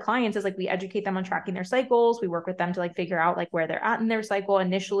much all of our clients is like, we educate them on tracking their cycles. We work with them to like figure out like where they're at in their cycle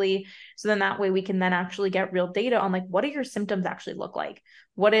initially. So then that way we can then actually get real data on like, what do your symptoms actually look like?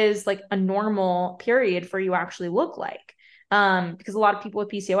 What is like a normal period for you actually look like? Because a lot of people with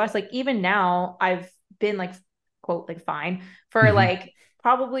PCOS, like even now, I've been like, quote, like fine for Mm-hmm. like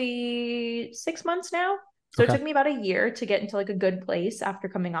probably 6 months now. So it Okay. took me about a year to get into like a good place after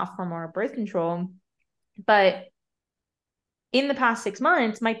coming off hormonal birth control. But in the past 6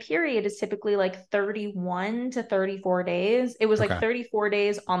 months, my period is typically like 31 to 34 days. It was like Okay. 34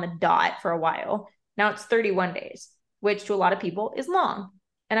 days on the dot for a while. Now it's 31 days, which to a lot of people is long.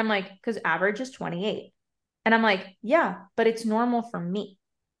 And I'm like, because average is 28. And I'm like, yeah, but it's normal for me.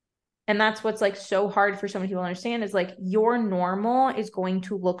 And that's what's like so hard for so many people to understand is like your normal is going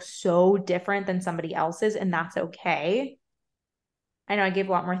to look so different than somebody else's, and that's okay. I know I gave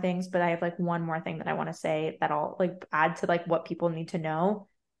a lot more things, but I have like one more thing that I want to say that I'll like add to like what people need to know.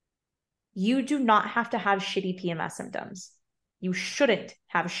 You do not have to have shitty PMS symptoms. You shouldn't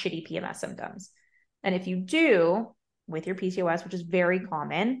have shitty PMS symptoms. And if you do with your PCOS, which is very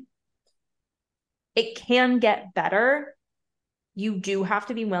common, it can get better you do have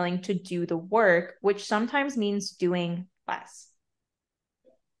to be willing to do the work, which sometimes means doing less.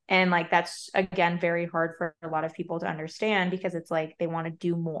 And like that's again very hard for a lot of people to understand because it's like they want to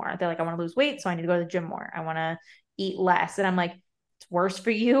do more. They're like, I want to lose weight, so I need to go to the gym more. I want to eat less. And I'm like, it's worse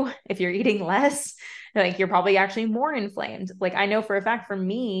for you if you're eating less. Like you're probably actually more inflamed. Like I know for a fact for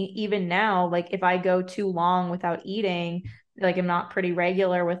me, even now, like if I go too long without eating, like I'm not pretty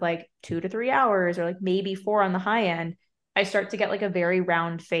regular with like 2 to 3 hours or like maybe 4 on the high end, I start to get like a very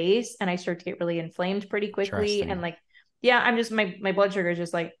round face and I start to get really inflamed pretty quickly. And Interesting. like yeah, I'm just my blood sugar is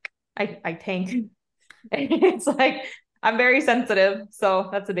just like I tank. It's like I'm very sensitive. So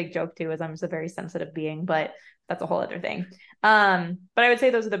that's a big joke too, is I'm just a very sensitive being, but that's a whole other thing. But I would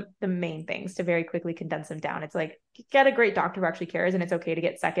say those are the main things to very quickly condense them down. It's like get a great doctor who actually cares, and it's okay to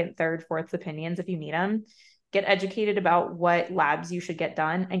get second, third, fourth opinions if you need them. Get educated about what labs you should get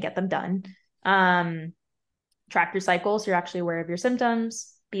done and get them done. Track your cycles so you're actually aware of your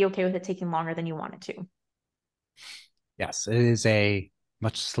symptoms. Be okay with it taking longer than you want it to. Yes, it is a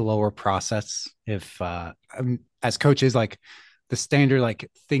much slower process. If as coaches, like the standard like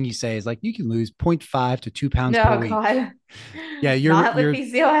thing you say is like you can lose zero point 0.5 to 2 pounds per No, week. God. Yeah, you're Not with you're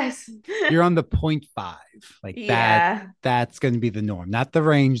PCOS. you're on the 0.5. Like Yeah. that's going to be the norm, not the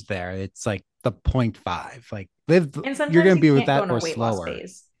range there. It's like the 0.5. Like live, And you're sometimes going to you be with can't go that in a or weight loss slower.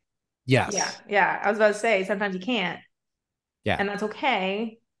 phase. Yeah. Yes. Yeah. I was about to say sometimes you can't, Yeah. and that's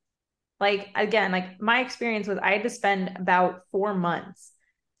okay. Like, again, like my experience was I had to spend about 4 months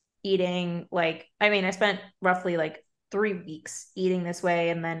eating, like, I mean, I spent roughly like 3 weeks eating this way.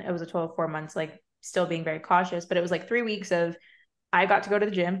 And then it was a total of 4 months, like still being very cautious, but it was like 3 weeks of I got to go to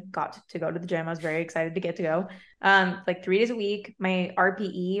the gym, got to go to the gym. I was very excited to get to go. Like 3 days a week, my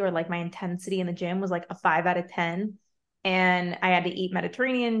RPE or like my intensity in the gym was like a 5 out of 10. And I had to eat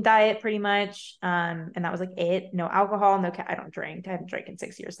Mediterranean diet pretty much. And that was like it. No alcohol, I don't drink. I haven't drank in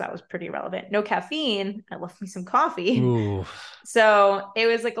 6 years. So that was pretty irrelevant. No caffeine. I love me some coffee. Ooh. So it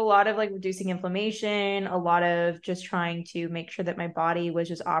was like a lot of like reducing inflammation, a lot of just trying to make sure that my body was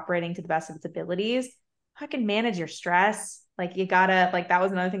just operating to the best of its abilities. I can manage your stress. Like you gotta, like that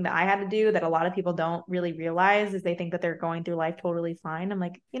was another thing that I had to do that a lot of people don't really realize is they think that they're going through life totally fine. I'm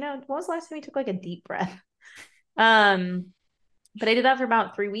like, when was the last time you took like a deep breath? Um, but I did that for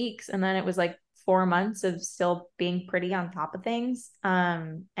about 3 weeks, and then it was like 4 months of still being pretty on top of things.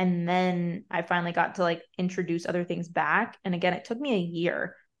 And then I finally got to like introduce other things back. And again, it took me a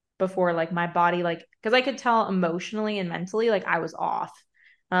year before like my body, like, because I could tell emotionally and mentally, like I was off.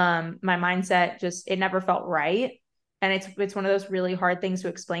 My mindset just it never felt right. And it's one of those really hard things to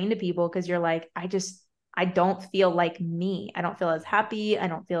explain to people because you're like, I don't feel like me. I don't feel as happy. I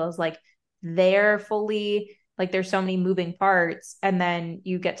don't feel as like there fully, like there's so many moving parts, and then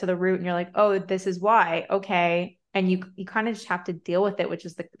you get to the root and you're like, oh, this is why. Okay. And you kind of just have to deal with it, which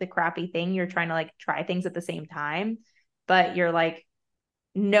is the crappy thing. You're trying to like try things at the same time, but you're like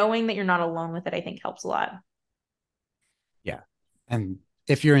knowing that you're not alone with it, I think helps a lot. Yeah. And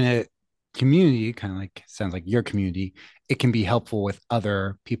if you're in a community, kind of like sounds like your community, it can be helpful with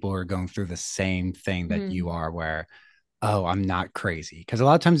other people who are going through the same thing that you Mm-hmm. are, where, oh, I'm not crazy. Because a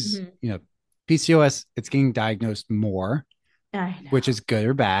lot of times, Mm-hmm. PCOS, it's getting diagnosed more, I know. which is good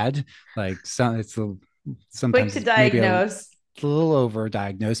or bad. Like Quick sometimes to it's maybe a diagnose. little over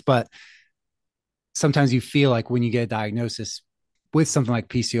diagnosed, but sometimes you feel like when you get a diagnosis with something like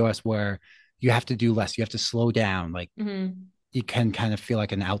PCOS where you have to do less, you have to slow down, like Mm-hmm. you can kind of feel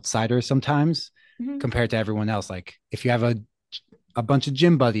like an outsider sometimes Mm-hmm. compared to everyone else. Like if you have a bunch of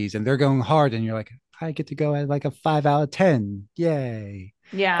gym buddies and they're going hard and you're like, I get to go at like a 5 out of 10. Yay.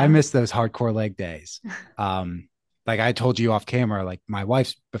 I Yeah. miss those hardcore leg days. Like I told you off camera, like my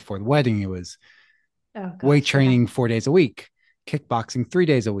wife's before the wedding, it was Oh weight gosh. Yeah. training 4 days a week, kickboxing 3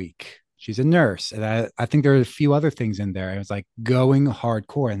 days a week. She's a nurse. And I think there are a few other things in there. It was like going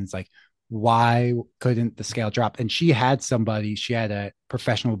hardcore. And it's like, why couldn't the scale drop? And she had a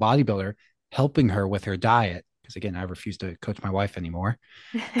professional bodybuilder helping her with her diet. Because again, I refuse to coach my wife anymore.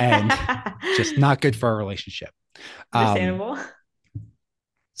 And just not good for our relationship. Um, Understandable.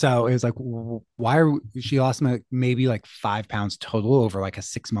 so it was like, why are she lost maybe like 5 pounds total over like a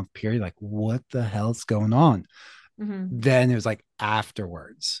 6 month period? Like, what the hell's going on? Mm-hmm. Then it was like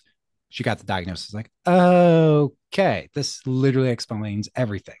afterwards, she got the diagnosis. Like, okay, this literally explains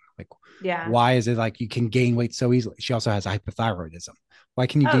everything. Like, Yeah. why is it like you can gain weight so easily? She also has hypothyroidism. Why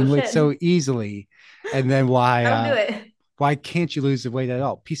can you Oh gain weight shit. so easily? And then That'll do it. why can't you lose the weight at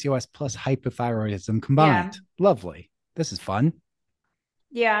all? PCOS plus hypothyroidism Yeah. combined. Lovely. This is fun.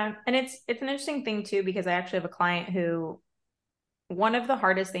 Yeah. And it's an interesting thing too, because I actually have a client who one of the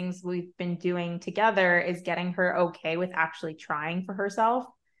hardest things we've been doing together is getting her okay with actually trying for herself.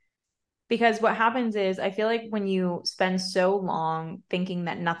 Because what happens is, I feel like when you spend so long thinking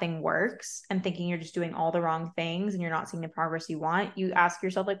that nothing works and thinking you're just doing all the wrong things and you're not seeing the progress you want, you ask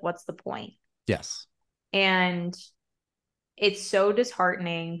yourself, like, what's the point? Yes. And it's so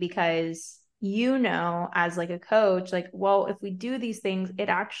disheartening because as like a coach, like, well, if we do these things, it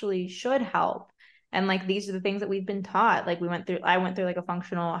actually should help. And like these are the things that we've been taught. Like I went through like a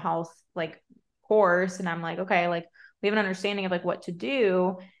functional health like course, and I'm like, okay, like we have an understanding of like what to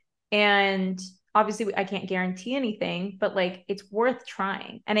do. And obviously I can't guarantee anything, but like it's worth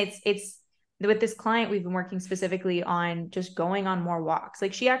trying. And it's with this client, we've been working specifically on just going on more walks.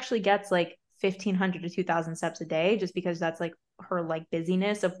 Like she actually gets like 1,500 to 2,000 steps a day just because that's like her like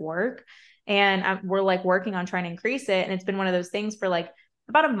busyness of work. And we're like working on trying to increase it. And it's been one of those things for like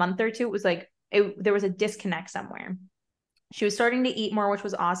about a month or two. It was like there was a disconnect somewhere. She was starting to eat more, which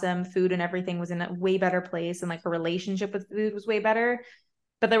was awesome. Food and everything was in a way better place. And like her relationship with food was way better.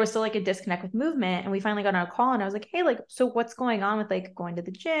 But there was still like a disconnect with movement. And we finally got on a call and I was like, hey, like, so what's going on with like going to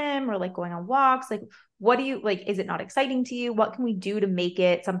the gym or like going on walks? Like, what do you like? Is it not exciting to you? What can we do to make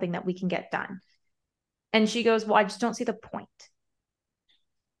it something that we can get done? And she goes, well, I just don't see the point.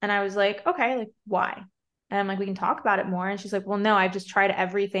 And I was like, okay, like, why? And I'm like, we can talk about it more. And she's like, well, no, I've just tried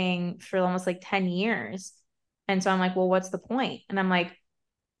everything for almost like 10 years. And so I'm like, well, what's the point? And I'm like,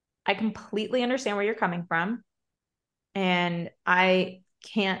 I completely understand where you're coming from. And I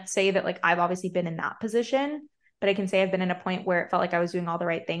can't say that like I've obviously been in that position, but I can say I've been in a point where it felt like I was doing all the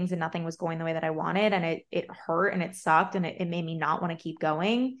right things and nothing was going the way that I wanted. And it hurt and it sucked and it made me not want to keep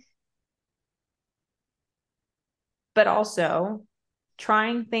going. But also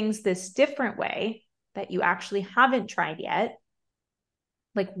trying things this different way that you actually haven't tried yet.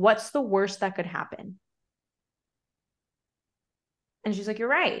 Like, what's the worst that could happen? And she's like, you're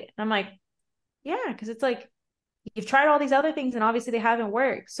right. And I'm like, yeah, because it's like, you've tried all these other things and obviously they haven't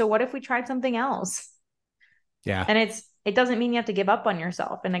worked. So what if we tried something else? Yeah. And it doesn't mean you have to give up on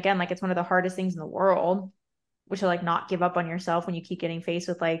yourself. And again, like it's one of the hardest things in the world, which is like not give up on yourself when you keep getting faced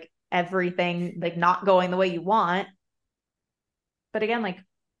with like everything like not going the way you want. But again, like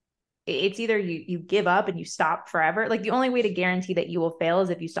it's either you give up and you stop forever. Like the only way to guarantee that you will fail is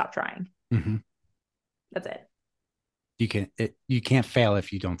if you stop trying. Mm-hmm. That's it. You can't fail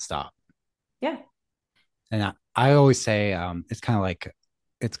if you don't stop. Yeah. And I always say it's kind of like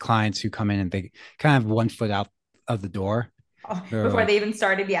it's clients who come in and they kind of have one foot out of the door. Oh, They're before like, they even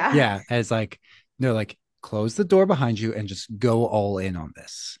started. Yeah. yeah, it's like they're like, close the door behind you and just go all in on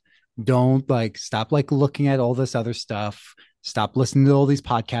this. Don't like stop like looking at all this other stuff. Stop listening to all these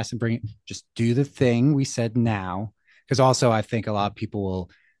podcasts and just do the thing we said now. Because also I think a lot of people will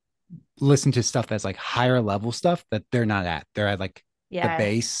listen to stuff that's like higher level stuff that they're not at. They're at like the Yeah.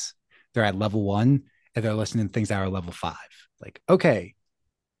 base, they're at level 1, and they're listening to things that are level 5. Like, okay,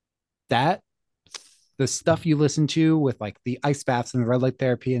 that the stuff you listen to with like the ice baths and the red light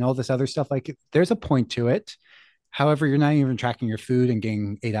therapy and all this other stuff, like there's a point to it. However, you're not even tracking your food and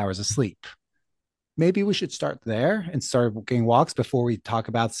getting 8 hours of sleep. Maybe we should start there and start getting walks before we talk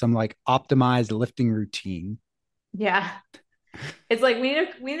about some like optimized lifting routine. Yeah. It's like we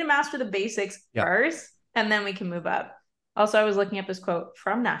need to master the basics Yep. first and then we can move up. Also, I was looking up this quote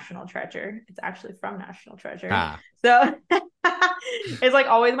from National Treasure. It's actually from National Treasure. Ah. So it's like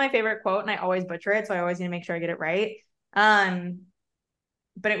always my favorite quote and I always butcher it. So I always need to make sure I get it right.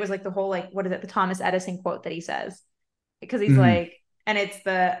 But it was like the whole, like, what is it? The Thomas Edison quote that he says, because he's like, and it's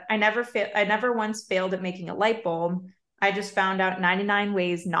I never once failed at making a light bulb. I just found out 99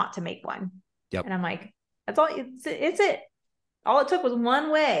 ways not to make one. Yep. And I'm like, that's all. It's it. All it took was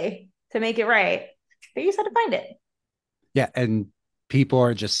one way to make it right. But you just had to find it. Yeah. And people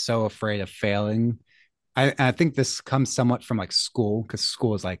are just so afraid of failing. I think this comes somewhat from like school, because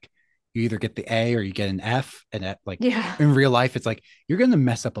school is like you either get the A or you get an F. And like Yeah. in real life, it's like you're going to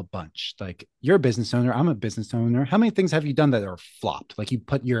mess up a bunch. Like you're a business owner. I'm a business owner. How many things have you done that are flopped? Like you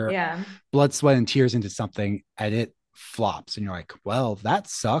put your blood, sweat, and tears into something and it flops. And you're like, well, that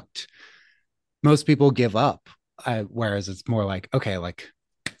sucked. Most people give up. Whereas it's more like, okay, like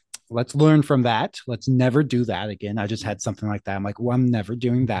let's learn from that. Let's never do that again. I just had something like that. I'm like, well, I'm never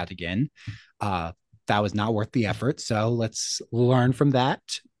doing that again. That was not worth the effort. So let's learn from that,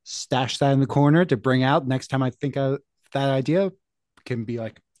 stash that in the corner to bring out next time I think of that idea. Can be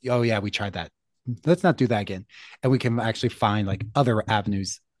like, oh yeah, we tried that. Let's not do that again. And we can actually find like other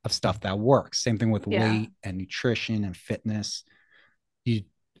avenues of stuff that works. Same thing with weight and nutrition and fitness.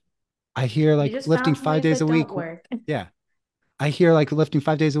 I hear like lifting 5 days a week. Yeah. I hear like lifting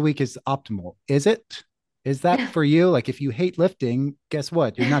 5 days a week is optimal. Is it? Is that for you? Like, if you hate lifting, guess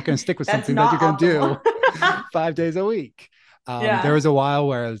what? You're not going to stick with That's something that you're not going to do optimal. 5 days a week. There Yeah. was a while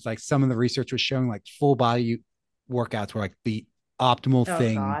where it was like some of the research was showing like full body workouts were like the optimal Oh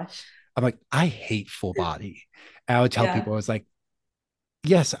thing. gosh. I'm like, I hate full body. And I would tell Yeah. people, it's like,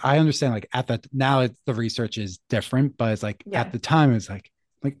 yes, I understand. Like at the now, the research is different, but it's like at Yeah. the time, it's like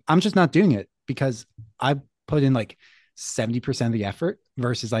I'm just not doing it because I put in like 70% of the effort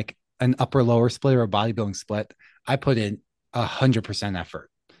versus like an upper lower split or a bodybuilding split. I put in 100%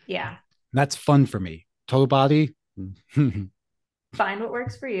 effort. Yeah. That's fun for me. Total body. Find what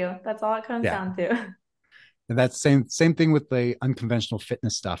works for you. That's all it comes Yeah. down to. And that's same thing with the unconventional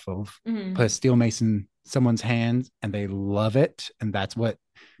fitness stuff of put a Mhm. steel mason in someone's hand and they love it. And that's what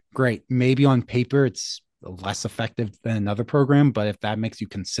great. Maybe on paper it's less effective than another program, but if that makes you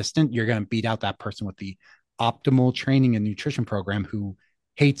consistent, you're going to beat out that person with the optimal training and nutrition program who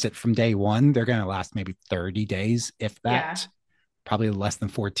hates it from day one. They're going to last maybe 30 days, if Yeah. that, probably less than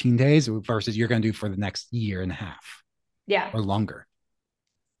 14 days versus you're going to do for the next year and a half Yeah. or longer.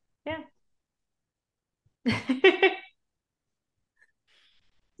 Yeah.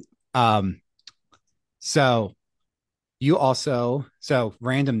 Um, so you also, so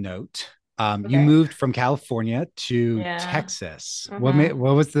random note, you Okay. moved from California to Yeah. Texas. Hmm.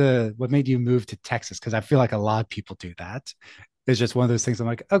 What made you move to Texas? Because I feel like a lot of people do that. It's just one of those things. I'm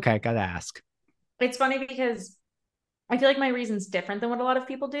like, okay, I gotta ask. It's funny because I feel like my reason's different than what a lot of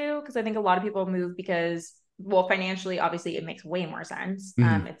people do because I think a lot of people move because, well, financially, obviously, it makes way more sense.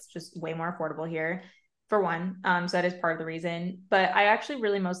 Mhm. It's just way more affordable here, for one. So that is part of the reason. But I actually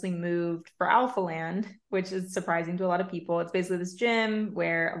really mostly moved for Alpha Land, which is surprising to a lot of people. It's basically this gym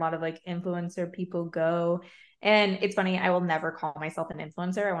where a lot of like influencer people go. And it's funny, I will never call myself an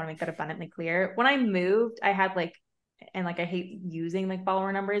influencer. I want to make that abundantly clear. When I moved, I had like, and like I hate using like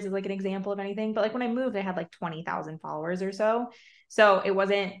follower numbers as like an example of anything, but like when I moved, I had like 20,000 followers or so. So it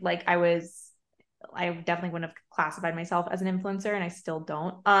wasn't like I definitely wouldn't have classified myself as an influencer and I still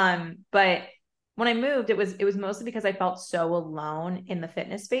don't. But when I moved, it was mostly because I felt so alone in the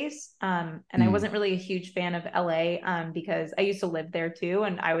fitness space. And I Mm. wasn't really a huge fan of LA because I used to live there too.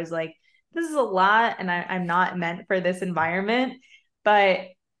 And I was like, this is a lot and I'm not meant for this environment. But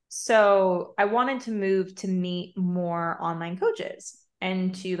so I wanted to move to meet more online coaches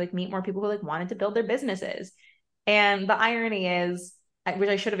and to like meet more people who like wanted to build their businesses. And the irony is, which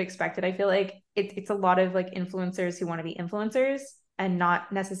I should have expected, I feel like it's a lot of like influencers who want to be influencers and not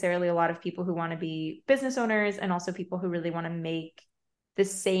necessarily a lot of people who want to be business owners and also people who really want to make the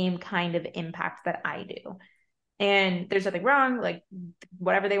same kind of impact that I do. And there's nothing wrong, like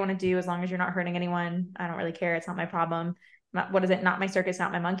whatever they want to do, as long as you're not hurting anyone, I don't really care. It's not my problem. What is it? Not my circus,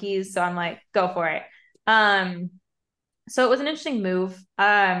 not my monkeys. So I'm like, go for it. Um, so it was an interesting move.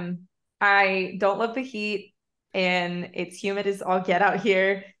 I don't love the heat and it's humid as all get out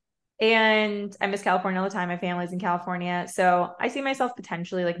here. And I miss California all the time. My family's in California. So I see myself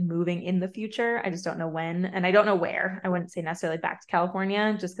potentially like moving in the future. I just don't know when and I don't know where. I wouldn't say necessarily back to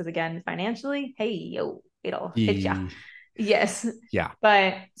California just because, again, financially, hey, yo, it'll hit ya. Yes. Yeah.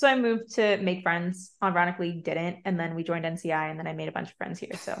 But so I moved to make friends. Ironically, didn't. And then we joined NCI and then I made a bunch of friends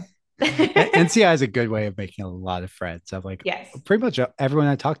here. So NCI is a good way of making a lot of friends. I've like yes. pretty much everyone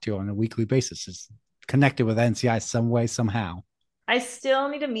I talk to on a weekly basis is connected with NCI some way, somehow. I still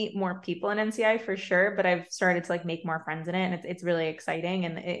need to meet more people in NCI for sure, but I've started to like make more friends in it, and it's really exciting,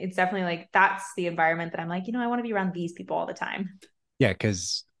 and it's definitely like that's the environment that I'm like, I want to be around these people all the time. Yeah,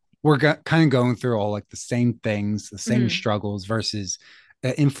 because we're kind of going through all like the same things, the same Mm-hmm. struggles versus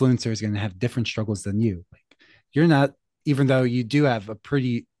an influencer is going to have different struggles than you. Like you're not, even though you do have a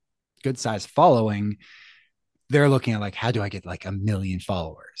pretty good sized following, they're looking at like, how do I get like 1 million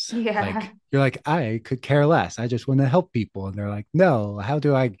followers? Yeah. Like you're like, I could care less. I just want to help people. And they're like, no, how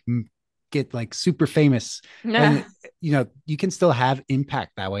do I get like super famous? And Yeah. you can still have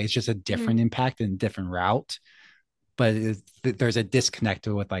impact that way. It's just a different Mm-hmm. impact and different route. But there's a disconnect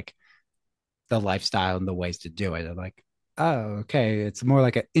with like the lifestyle and the ways to do it. And like, oh, okay, it's more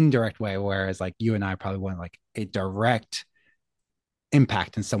like an indirect way. Whereas like you and I probably want like a direct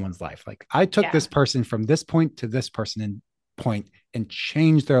impact in someone's life. Like I took Yeah. this person from this point to this person and point and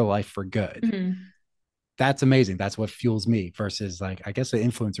changed their life for good. Mm-hmm. That's amazing. That's what fuels me versus like, I guess the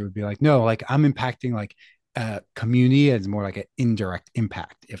influencer would be like, no, like I'm impacting like a community as more like an indirect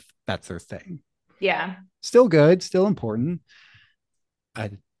impact if that's their thing. Yeah. Still good, still important.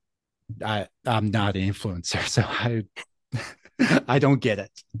 I I'm not an influencer, so I don't get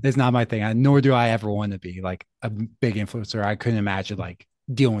it. It's not my thing. Nor do I ever want to be like a big influencer. I couldn't imagine like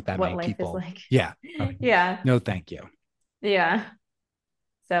dealing with that What many life is people. like. Yeah. I'm like, Yeah. no, thank you. Yeah.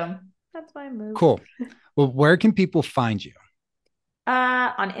 So That's why I moved. Cool. Well, where can people find you?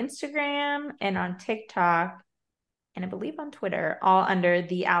 On Instagram and on TikTok, and I believe on Twitter, all under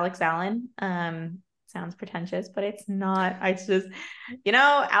the Alex Allen. Sounds pretentious, but it's not. I just,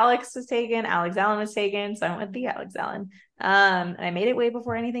 Alex was taken, Alex Allen was taken, so I went with the Alex Allen. And I made it way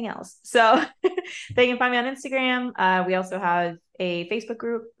before anything else. So they can find me on Instagram. We also have a Facebook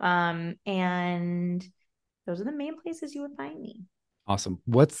group, and those are the main places you would find me. Awesome.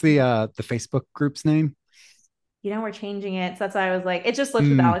 What's the Facebook group's name? We're changing it. So that's why I was like, it just lives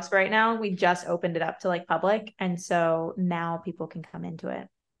with Alex for right now. We just opened it up to like public. And so now people can come into it.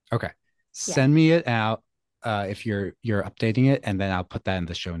 Okay. Send me it out if you're updating it, and then I'll put that in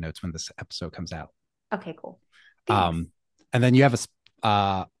the show notes when this episode comes out. Okay, cool. Thanks. And then you have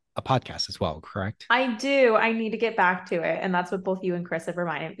a podcast as well, correct? I do. I need to get back to it. And that's what both you and Chris have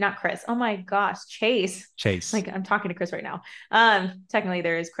reminded me. Not Chris. Oh my gosh, Chase. Like I'm talking to Chris right now. Technically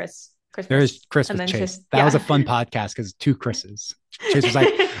there is Chris. There is Chris with Chase. That was a fun podcast because 2 Chris's. Chase was like,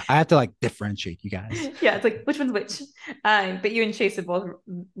 I have to like differentiate you guys. Yeah, it's like which one's which. But you and Chase have both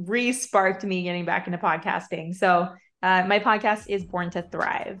re-sparked me getting back into podcasting. So my podcast is Born to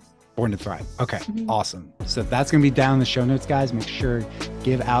Thrive. Born to Thrive. Okay, awesome. So that's going to be down in the show notes, guys. Make sure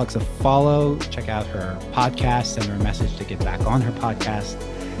give Alex a follow. Check out her podcast. Send her a message to get back on her podcast.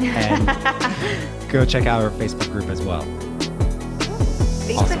 And go check out her Facebook group as well.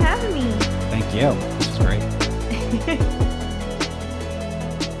 Thanks for having me. Thank you. This was great.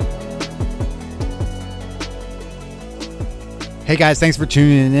 Hey guys, thanks for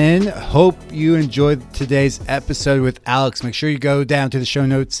tuning in. Hope you enjoyed today's episode with Alex. Make sure you go down to the show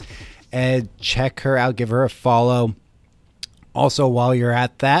notes and check her out. Give her a follow. Also, while you're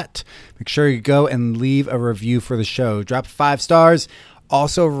at that, make sure you go and leave a review for the show. Drop 5 stars.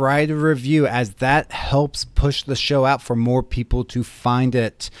 Also, write a review, as that helps push the show out for more people to find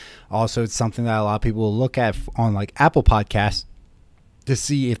it. Also, it's something that a lot of people will look at on like Apple Podcasts to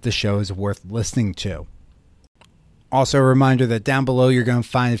see if the show is worth listening to. Also, a reminder that down below you're going to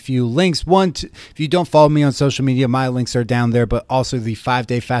find a few links. One, if you don't follow me on social media, my links are down there, but also the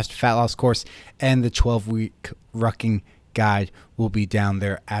 5-day Fast to Fat Loss course and the 12-week Rucking Guide will be down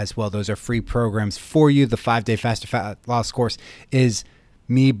there as well. Those are free programs for you. The 5-day Fast to Fat Loss course is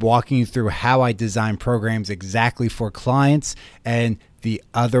me walking you through how I design programs exactly for clients. And the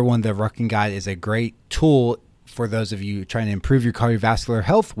other one, the Rucking Guide, is a great tool for those of you trying to improve your cardiovascular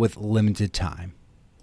health with limited time.